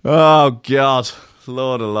 Oh, God.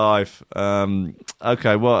 Lord alive.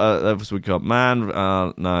 Okay, what else we got? Man,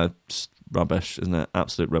 no, it's rubbish, isn't it?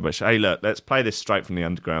 Absolute rubbish. Hey, look, let's play this straight from the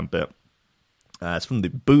underground bit. It's from the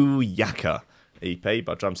Booyaka EP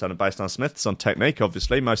by Drum Sound and Bassline Smith. It's on Technique,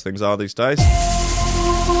 obviously. Most things are these days.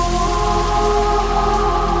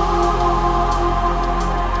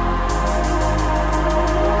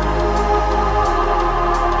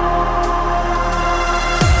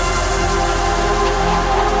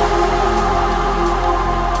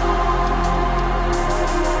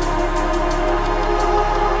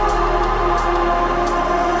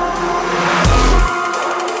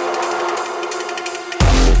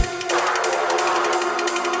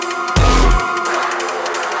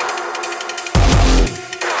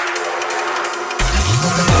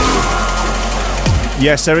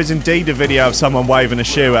 Yes, there is indeed a video of someone waving a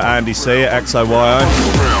shoe at Andy C at XOYO.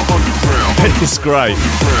 It's great.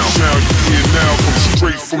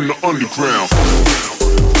 Straight from the underground.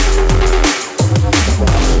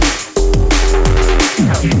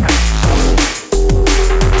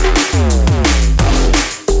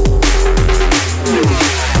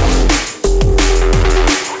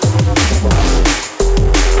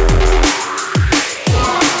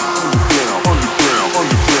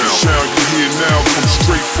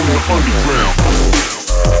 Underground.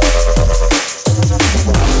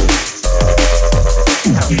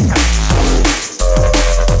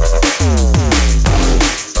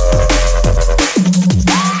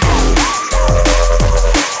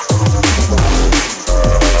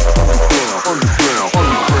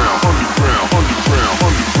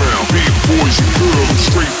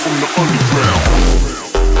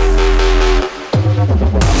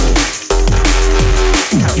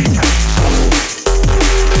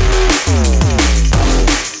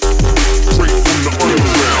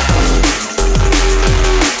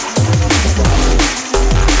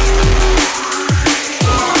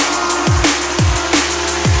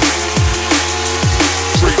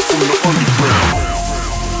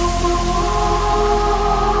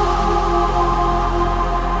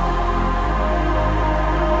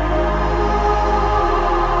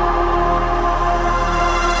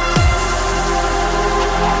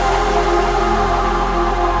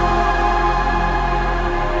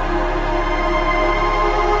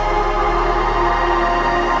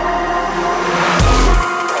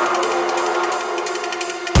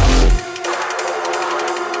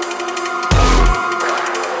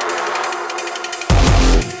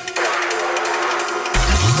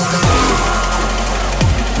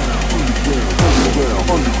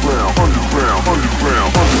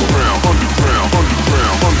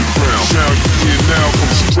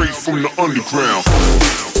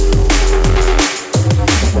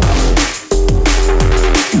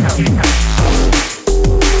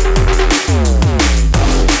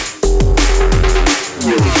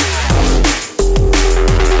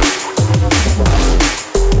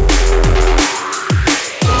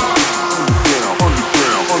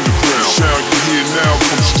 Sound you hear now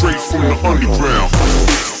comes straight from the underground.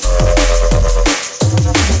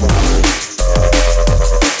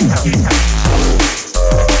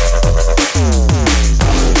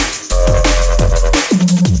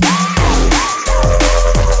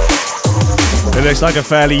 It looks like a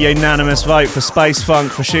fairly unanimous vote for Space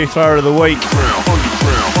Funk for Shoe Thrower of the Week. Underground.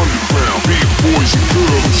 Big boys and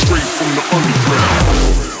girls straight from the underground.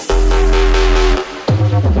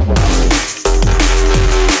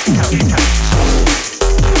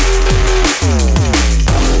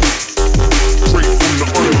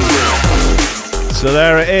 So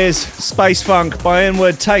there it is, Space Funk by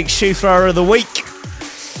Inward takes Shoe Thrower of the Week.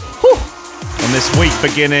 Whew. On this week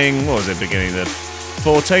beginning, what was it, beginning the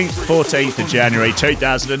 14th of January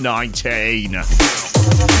 2019. Sound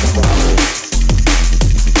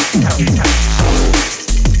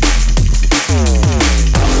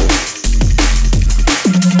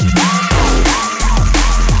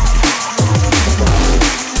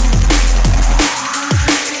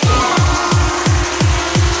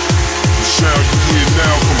you hear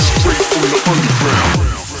now comes straight underground.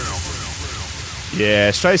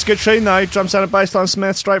 Yeah, straight. It's a good tune though. Drum sound and bassline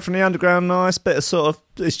Smith, straight from the underground. Nice bit of sort of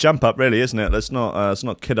it's jump up, really, isn't it? Let's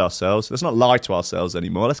not kid ourselves. Let's not lie to ourselves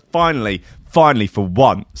anymore. Let's finally for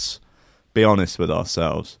once, be honest with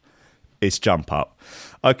ourselves. It's jump up.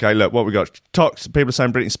 Okay, look what we got. People are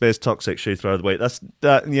saying Britney Spears toxic. She throw of the week.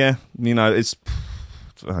 Yeah. You know, it's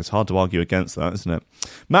hard to argue against that, isn't it?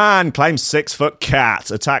 Man claims 6-foot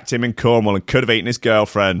cat attacked him in Cornwall and could have eaten his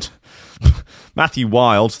girlfriend. Matthew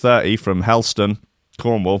Wild, 30, from Helston,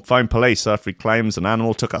 Cornwall, phoned police after he claims an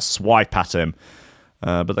animal took a swipe at him.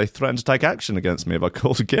 But they threatened to take action against me if I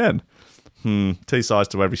called again. Two sides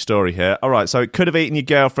to every story here. All right, so it could have eaten your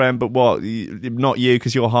girlfriend, but what? Not you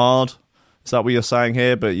because you're hard? Is that what you're saying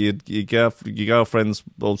here? But your girlfriend's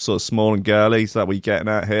all sort of small and girly. Is that what you're getting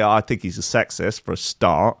at here? I think he's a sexist for a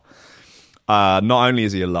start. Not only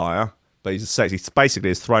is he a liar, but he's a sexist. He basically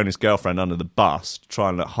has thrown his girlfriend under the bus to try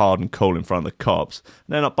and look hard and cool in front of the cops.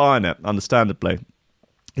 And they're not buying it, understandably.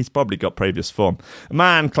 He's probably got previous form. A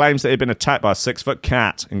man claims that he'd been attacked by a 6-foot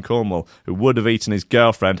cat in Cornwall who would have eaten his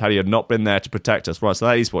girlfriend had he had not been there to protect us. Right, so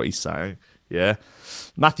that is what he's saying. Yeah.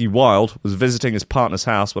 Matthew Wild was visiting his partner's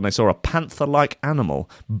house when they saw a panther-like animal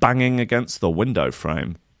banging against the window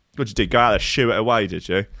frame. What'd you do? Go out there, shoo it away, did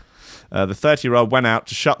you? The 30-year-old went out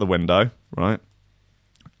to shut the window, right?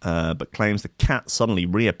 But claims the cat suddenly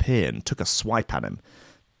reappeared and took a swipe at him.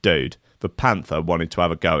 Dude, the panther wanted to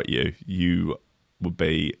have a go at you. You'd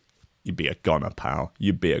be a goner, pal.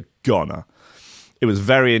 You'd be a goner. It was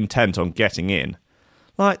very intent on getting in.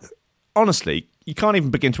 Like, honestly, you can't even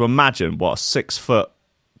begin to imagine what a 6-foot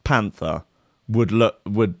panther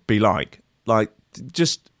would be like. Like,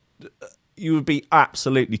 just you would be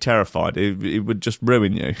absolutely terrified. It would just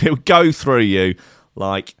ruin you. It would go through you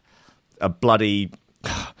like a bloody.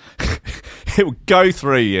 It would go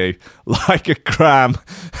through you like a cram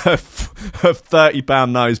of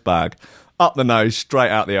 30-pound nose bag. Up the nose, straight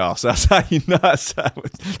out the arse. That's how you know.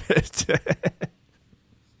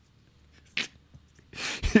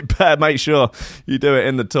 You better make sure you do it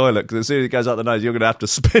in the toilet, because as soon as it goes up the nose, you're going to have to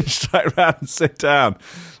spin straight around and sit down.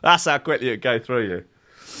 That's how quickly it go through you.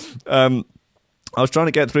 I was trying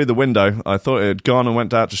to get through the window. I thought it had gone and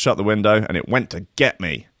went out to shut the window, and it went to get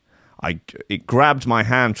me. It grabbed my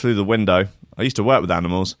hand through the window. I used to work with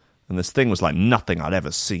animals, and this thing was like nothing I'd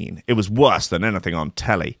ever seen. It was worse than anything on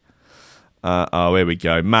telly. Here we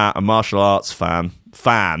go. Matt, a martial arts fan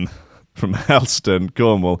from Helston,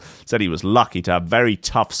 Cornwall, said he was lucky to have very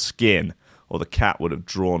tough skin, or the cat would have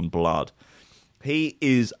drawn blood. He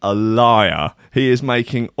is a liar. He is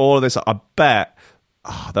making all of this. I bet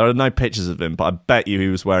there are no pictures of him, but I bet you he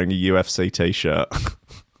was wearing a UFC t-shirt.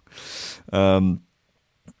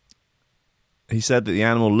 He said that the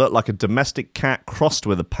animal looked like a domestic cat crossed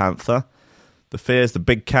with a panther. The fears the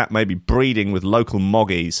big cat may be breeding with local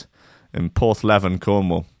moggies in Porthleven,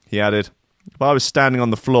 Cornwall. He added, if I was standing on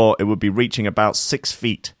the floor, it would be reaching about 6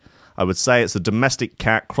 feet. I would say it's a domestic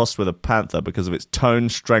cat crossed with a panther because of its tone,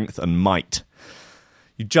 strength, and might.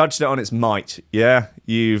 You judged it on its might, yeah?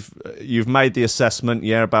 You've made the assessment,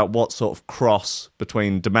 yeah, about what sort of cross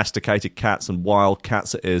between domesticated cats and wild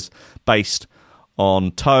cats it is, based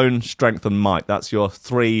on tone, strength, and might. That's your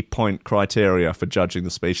 3-point criteria for judging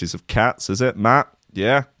the species of cats, is it, Matt?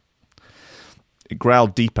 Yeah? It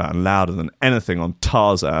growled deeper and louder than anything on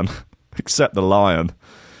Tarzan, except the lion.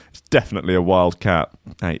 It's definitely a wild cat.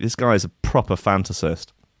 Hey, this guy is a proper fantasist.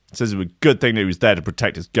 He says it was a good thing that he was there to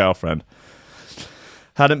protect his girlfriend.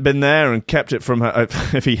 Hadn't been there and kept it from her.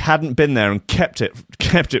 If he hadn't been there and kept it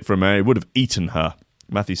from her, he would have eaten her.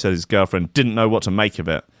 Matthew says his girlfriend didn't know what to make of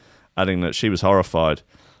it, adding that she was horrified.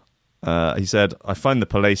 He said, I phoned the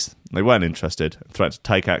police. They weren't interested and threatened to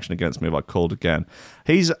take action against me if I called again.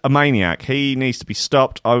 He's a maniac. He needs to be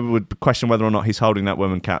stopped. I would question whether or not he's holding that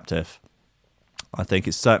woman captive. I think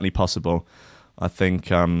it's certainly possible. I think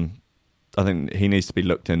he needs to be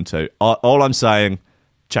looked into. All I'm saying,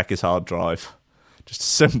 check his hard drive. Just a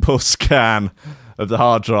simple scan of the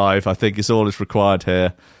hard drive, I think, is all that's required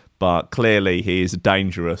here. But clearly he is a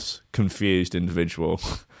dangerous, confused individual,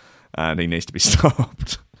 and he needs to be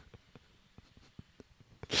stopped.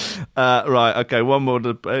 Right, okay, one more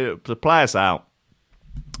to play us out.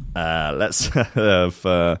 Let's have...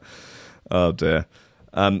 oh, dear.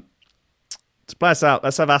 To play us out,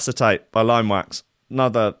 let's have Acetate by Limewax.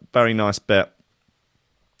 Another very nice bit.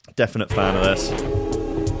 Definite fan of this.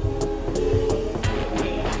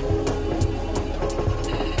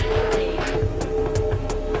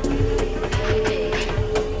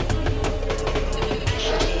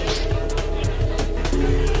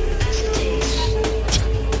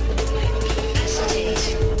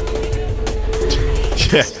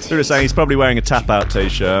 Yeah, we were saying he's probably wearing a Tap Out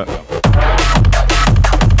t-shirt.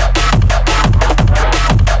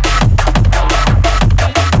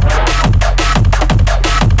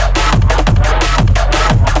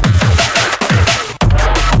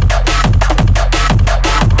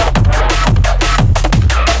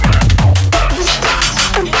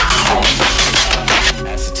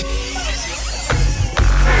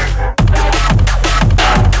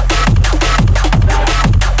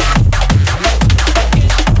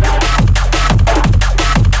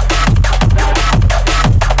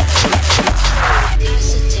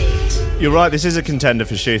 You're right, this is a contender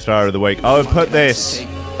for Shoe Thrower of the Week. I would put this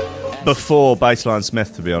before Baseline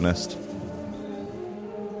Smith, to be honest.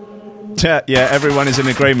 Yeah, everyone is in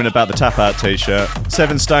agreement about the Tap Out t-shirt.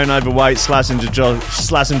 7 stone overweight, Slazenger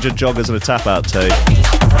joggers and a Tap Out tee.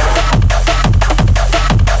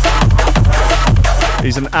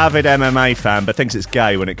 He's an avid MMA fan, but thinks it's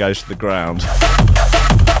gay when it goes to the ground.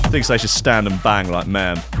 Thinks they should stand and bang like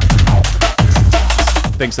men.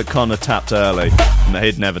 Thinks that Conor tapped early and that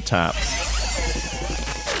he'd never tap.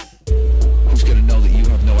 Who's gonna know that you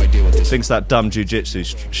have no idea what this Thinks that dumb jiu-jitsu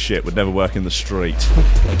shit would never work in the street.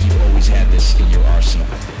 Like you've always had this in your arsenal.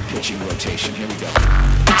 Pitching rotation. Here we go.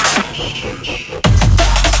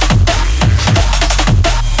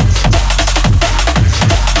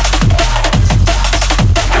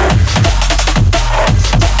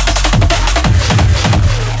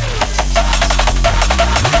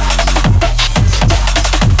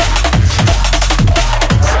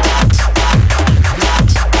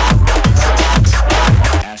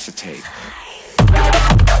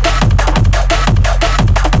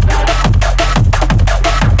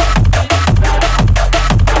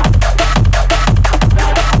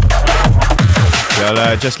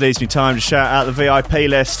 Just leaves me time to shout out the VIP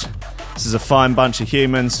list. This is a fine bunch of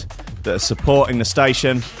humans that are supporting the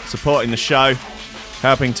station, supporting the show,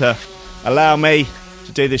 helping to allow me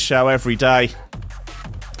to do this show every day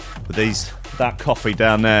with that coffee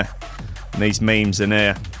down there and these memes in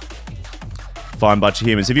here. Fine bunch of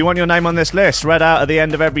humans. If you want your name on this list read out at the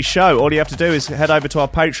end of every show, all you have to do is head over to our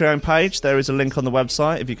Patreon page. There is a link on the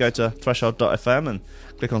website if you go to threshold.fm and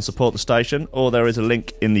click on support the station, or there is a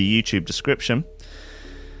link in the YouTube description.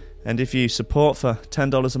 And if you support for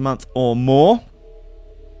 $10 a month or more,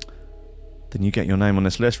 then you get your name on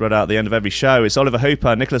this list read out at the end of every show. It's Oliver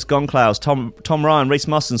Hooper, Nicholas Gonklaus, Tom Ryan, Reese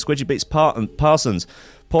Moston, Squidgy Beats Parsons,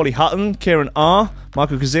 Paulie Hutton, Kieran R,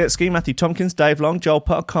 Michael Kaczynski, Matthew Tompkins, Dave Long, Joel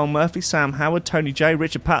Potter, Cole Murphy, Sam Howard, Tony J,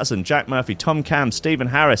 Richard Patterson, Jack Murphy, Tom Cam, Stephen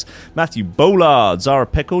Harris, Matthew Bullard, Zara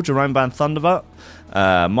Pickle, Jerome Van Thunderbutt,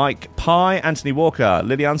 Mike Pye, Anthony Walker,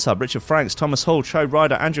 Lily Unsub, Richard Franks, Thomas Hall, Cho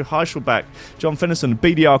Ryder, Andrew Heichelbach, John Finnison,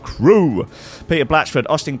 BDR Crew, Peter Blatchford,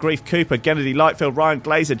 Austin Grief Cooper, Kennedy Lightfield, Ryan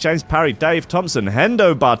Glazer, James Parry, Dave Thompson,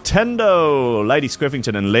 Hendo Bartendo, Lady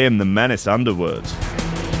Scriffington and Liam the Menace Underwood.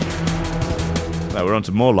 Well, we're on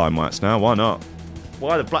to more Limelights now, why not?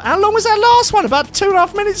 Why the how long was that last one? About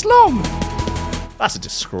 2.5 minutes long. That's a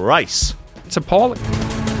disgrace. It's appalling.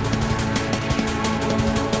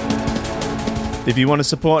 If you want to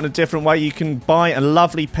support in a different way, you can buy a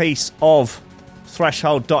lovely piece of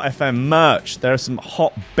Threshold.fm merch. There are some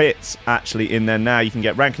hot bits actually in there now. You can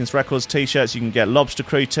get Rankins Records t-shirts, you can get Lobster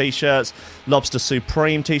Crew t-shirts, Lobster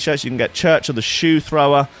Supreme t-shirts, you can get Church of the Shoe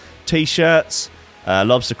Thrower t-shirts,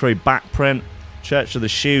 Lobster Crew backprint, Church of the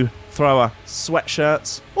Shoe Thrower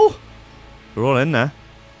sweatshirts. Oh, we're all in there.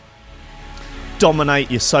 Dominate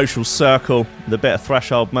your social circle with a bit of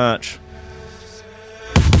Threshold merch.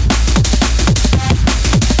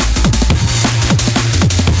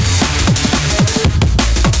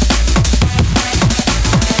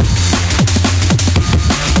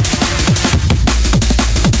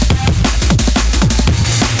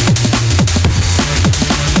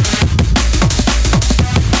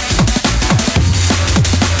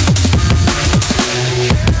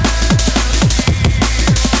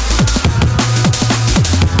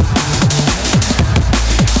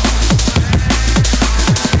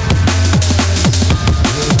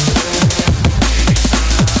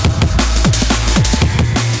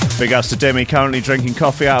 Big ups to Demi, currently drinking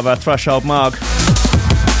coffee out of our Threshold mug.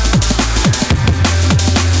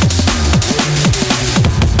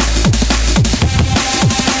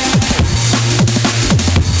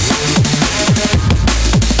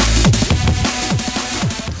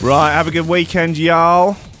 Right, have a good weekend,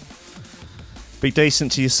 y'all. Be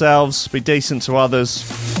decent to yourselves, be decent to others.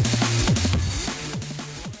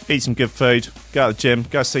 Eat some good food, go to the gym,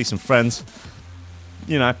 go see some friends.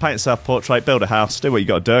 You know, paint a self-portrait, build a house, do what you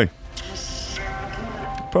got to do.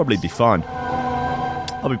 Probably be fine.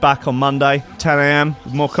 I'll be back on Monday, 10 a.m,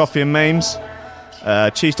 with more coffee and memes.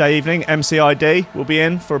 Tuesday evening, MCID will be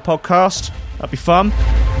in for a podcast. That'd be fun.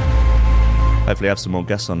 Hopefully have some more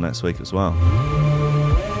guests on next week as well.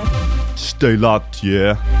 Stay locked,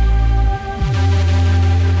 yeah.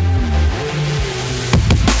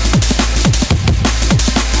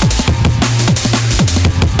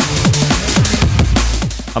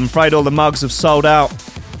 I'm afraid all the mugs have sold out,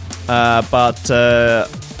 but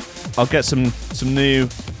I'll get some new...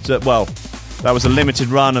 Well, that was a limited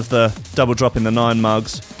run of the double drop in the 9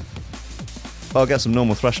 mugs. I'll get some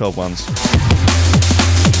normal Threshold ones.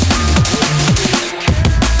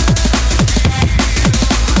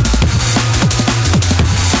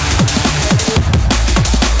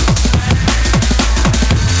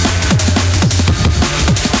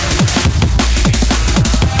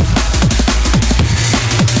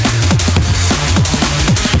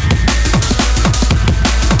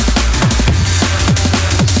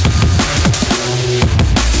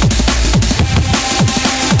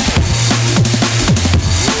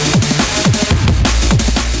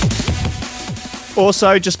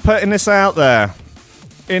 Also, just putting this out there,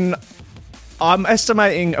 I'm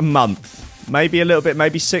estimating a month, maybe a little bit,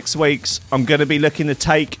 maybe 6 weeks, I'm going to be looking to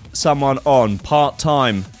take someone on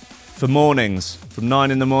part-time for mornings, from 9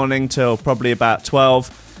 in the morning till probably about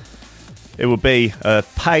 12. It will be a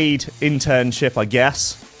paid internship, I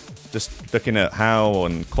guess, just looking at how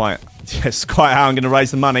and quite how I'm going to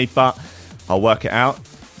raise the money, but I'll work it out.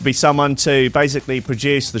 It'll be someone to basically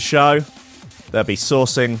produce the show. They'll be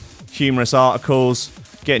sourcing humorous articles,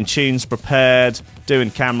 getting tunes prepared, doing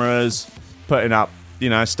cameras, putting up,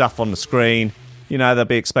 stuff on the screen. They'll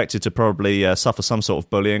be expected to probably suffer some sort of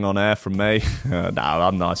bullying on air from me. No,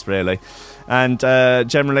 I'm nice, really. And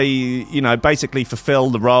generally, basically fulfill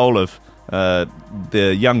the role of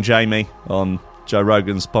the young Jamie on Joe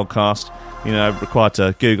Rogan's podcast. Required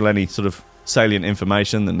to Google any sort of salient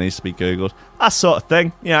information that needs to be Googled. That sort of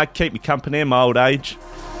thing. Keep me company in my old age.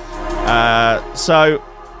 So...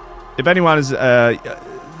 If anyone is,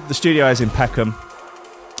 the studio is in Peckham,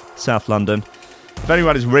 South London. If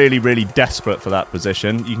anyone is really, really desperate for that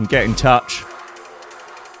position, you can get in touch.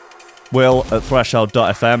 Will at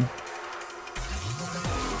threshold.fm.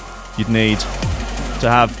 You'd need to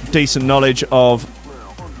have decent knowledge of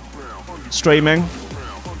streaming,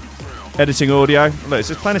 editing audio. Look, it's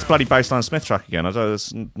just playing this bloody Bassline Smith track again.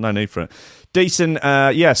 There's no need for it. Decent,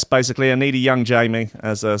 yes, basically. I need a young Jamie,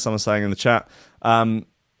 as someone's saying in the chat.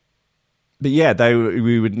 But yeah,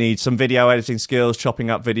 we would need some video editing skills, chopping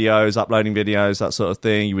up videos, uploading videos, that sort of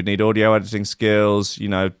thing. You would need audio editing skills,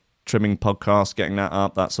 trimming podcasts, getting that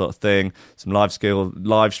up, that sort of thing. Some live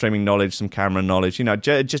streaming knowledge, some camera knowledge,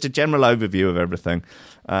 just a general overview of everything.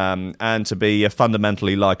 And to be a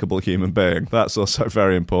fundamentally likable human being. That's also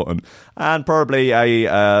very important. And probably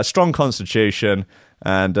a strong constitution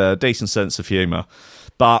and a decent sense of humour.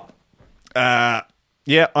 But,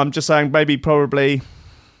 yeah, I'm just saying probably...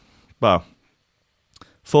 Well,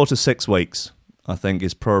 4 to 6 weeks, I think,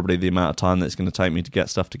 is probably the amount of time that it's going to take me to get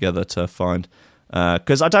stuff together to find.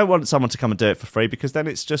 Because I don't want someone to come and do it for free, because then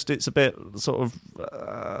it's a bit sort of,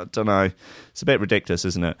 I don't know, it's a bit ridiculous,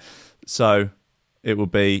 isn't it? So it will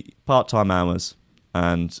be part-time hours,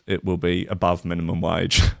 and it will be above minimum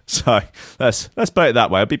wage. So let's put it that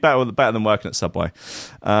way. It'll be better than working at Subway.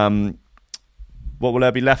 What will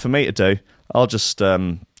there be left for me to do? I'll just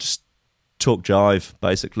talk jive,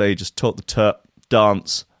 basically. Just talk the tut,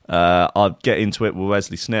 dance. I'll get into it with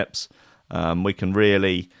Wesley Snips. We can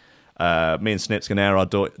really... me and Snips can air our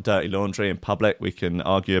dirty laundry in public. We can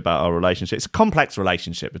argue about our relationship. It's a complex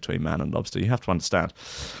relationship between man and lobster. You have to understand.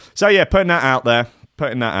 So, yeah, putting that out there.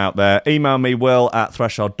 Email me,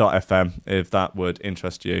 will@threshold.fm, if that would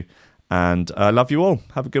interest you. And I love you all.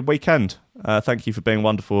 Have a good weekend. Thank you for being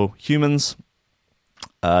wonderful humans.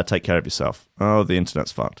 Take care of yourself. Oh, the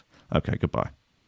internet's fucked. Okay, goodbye.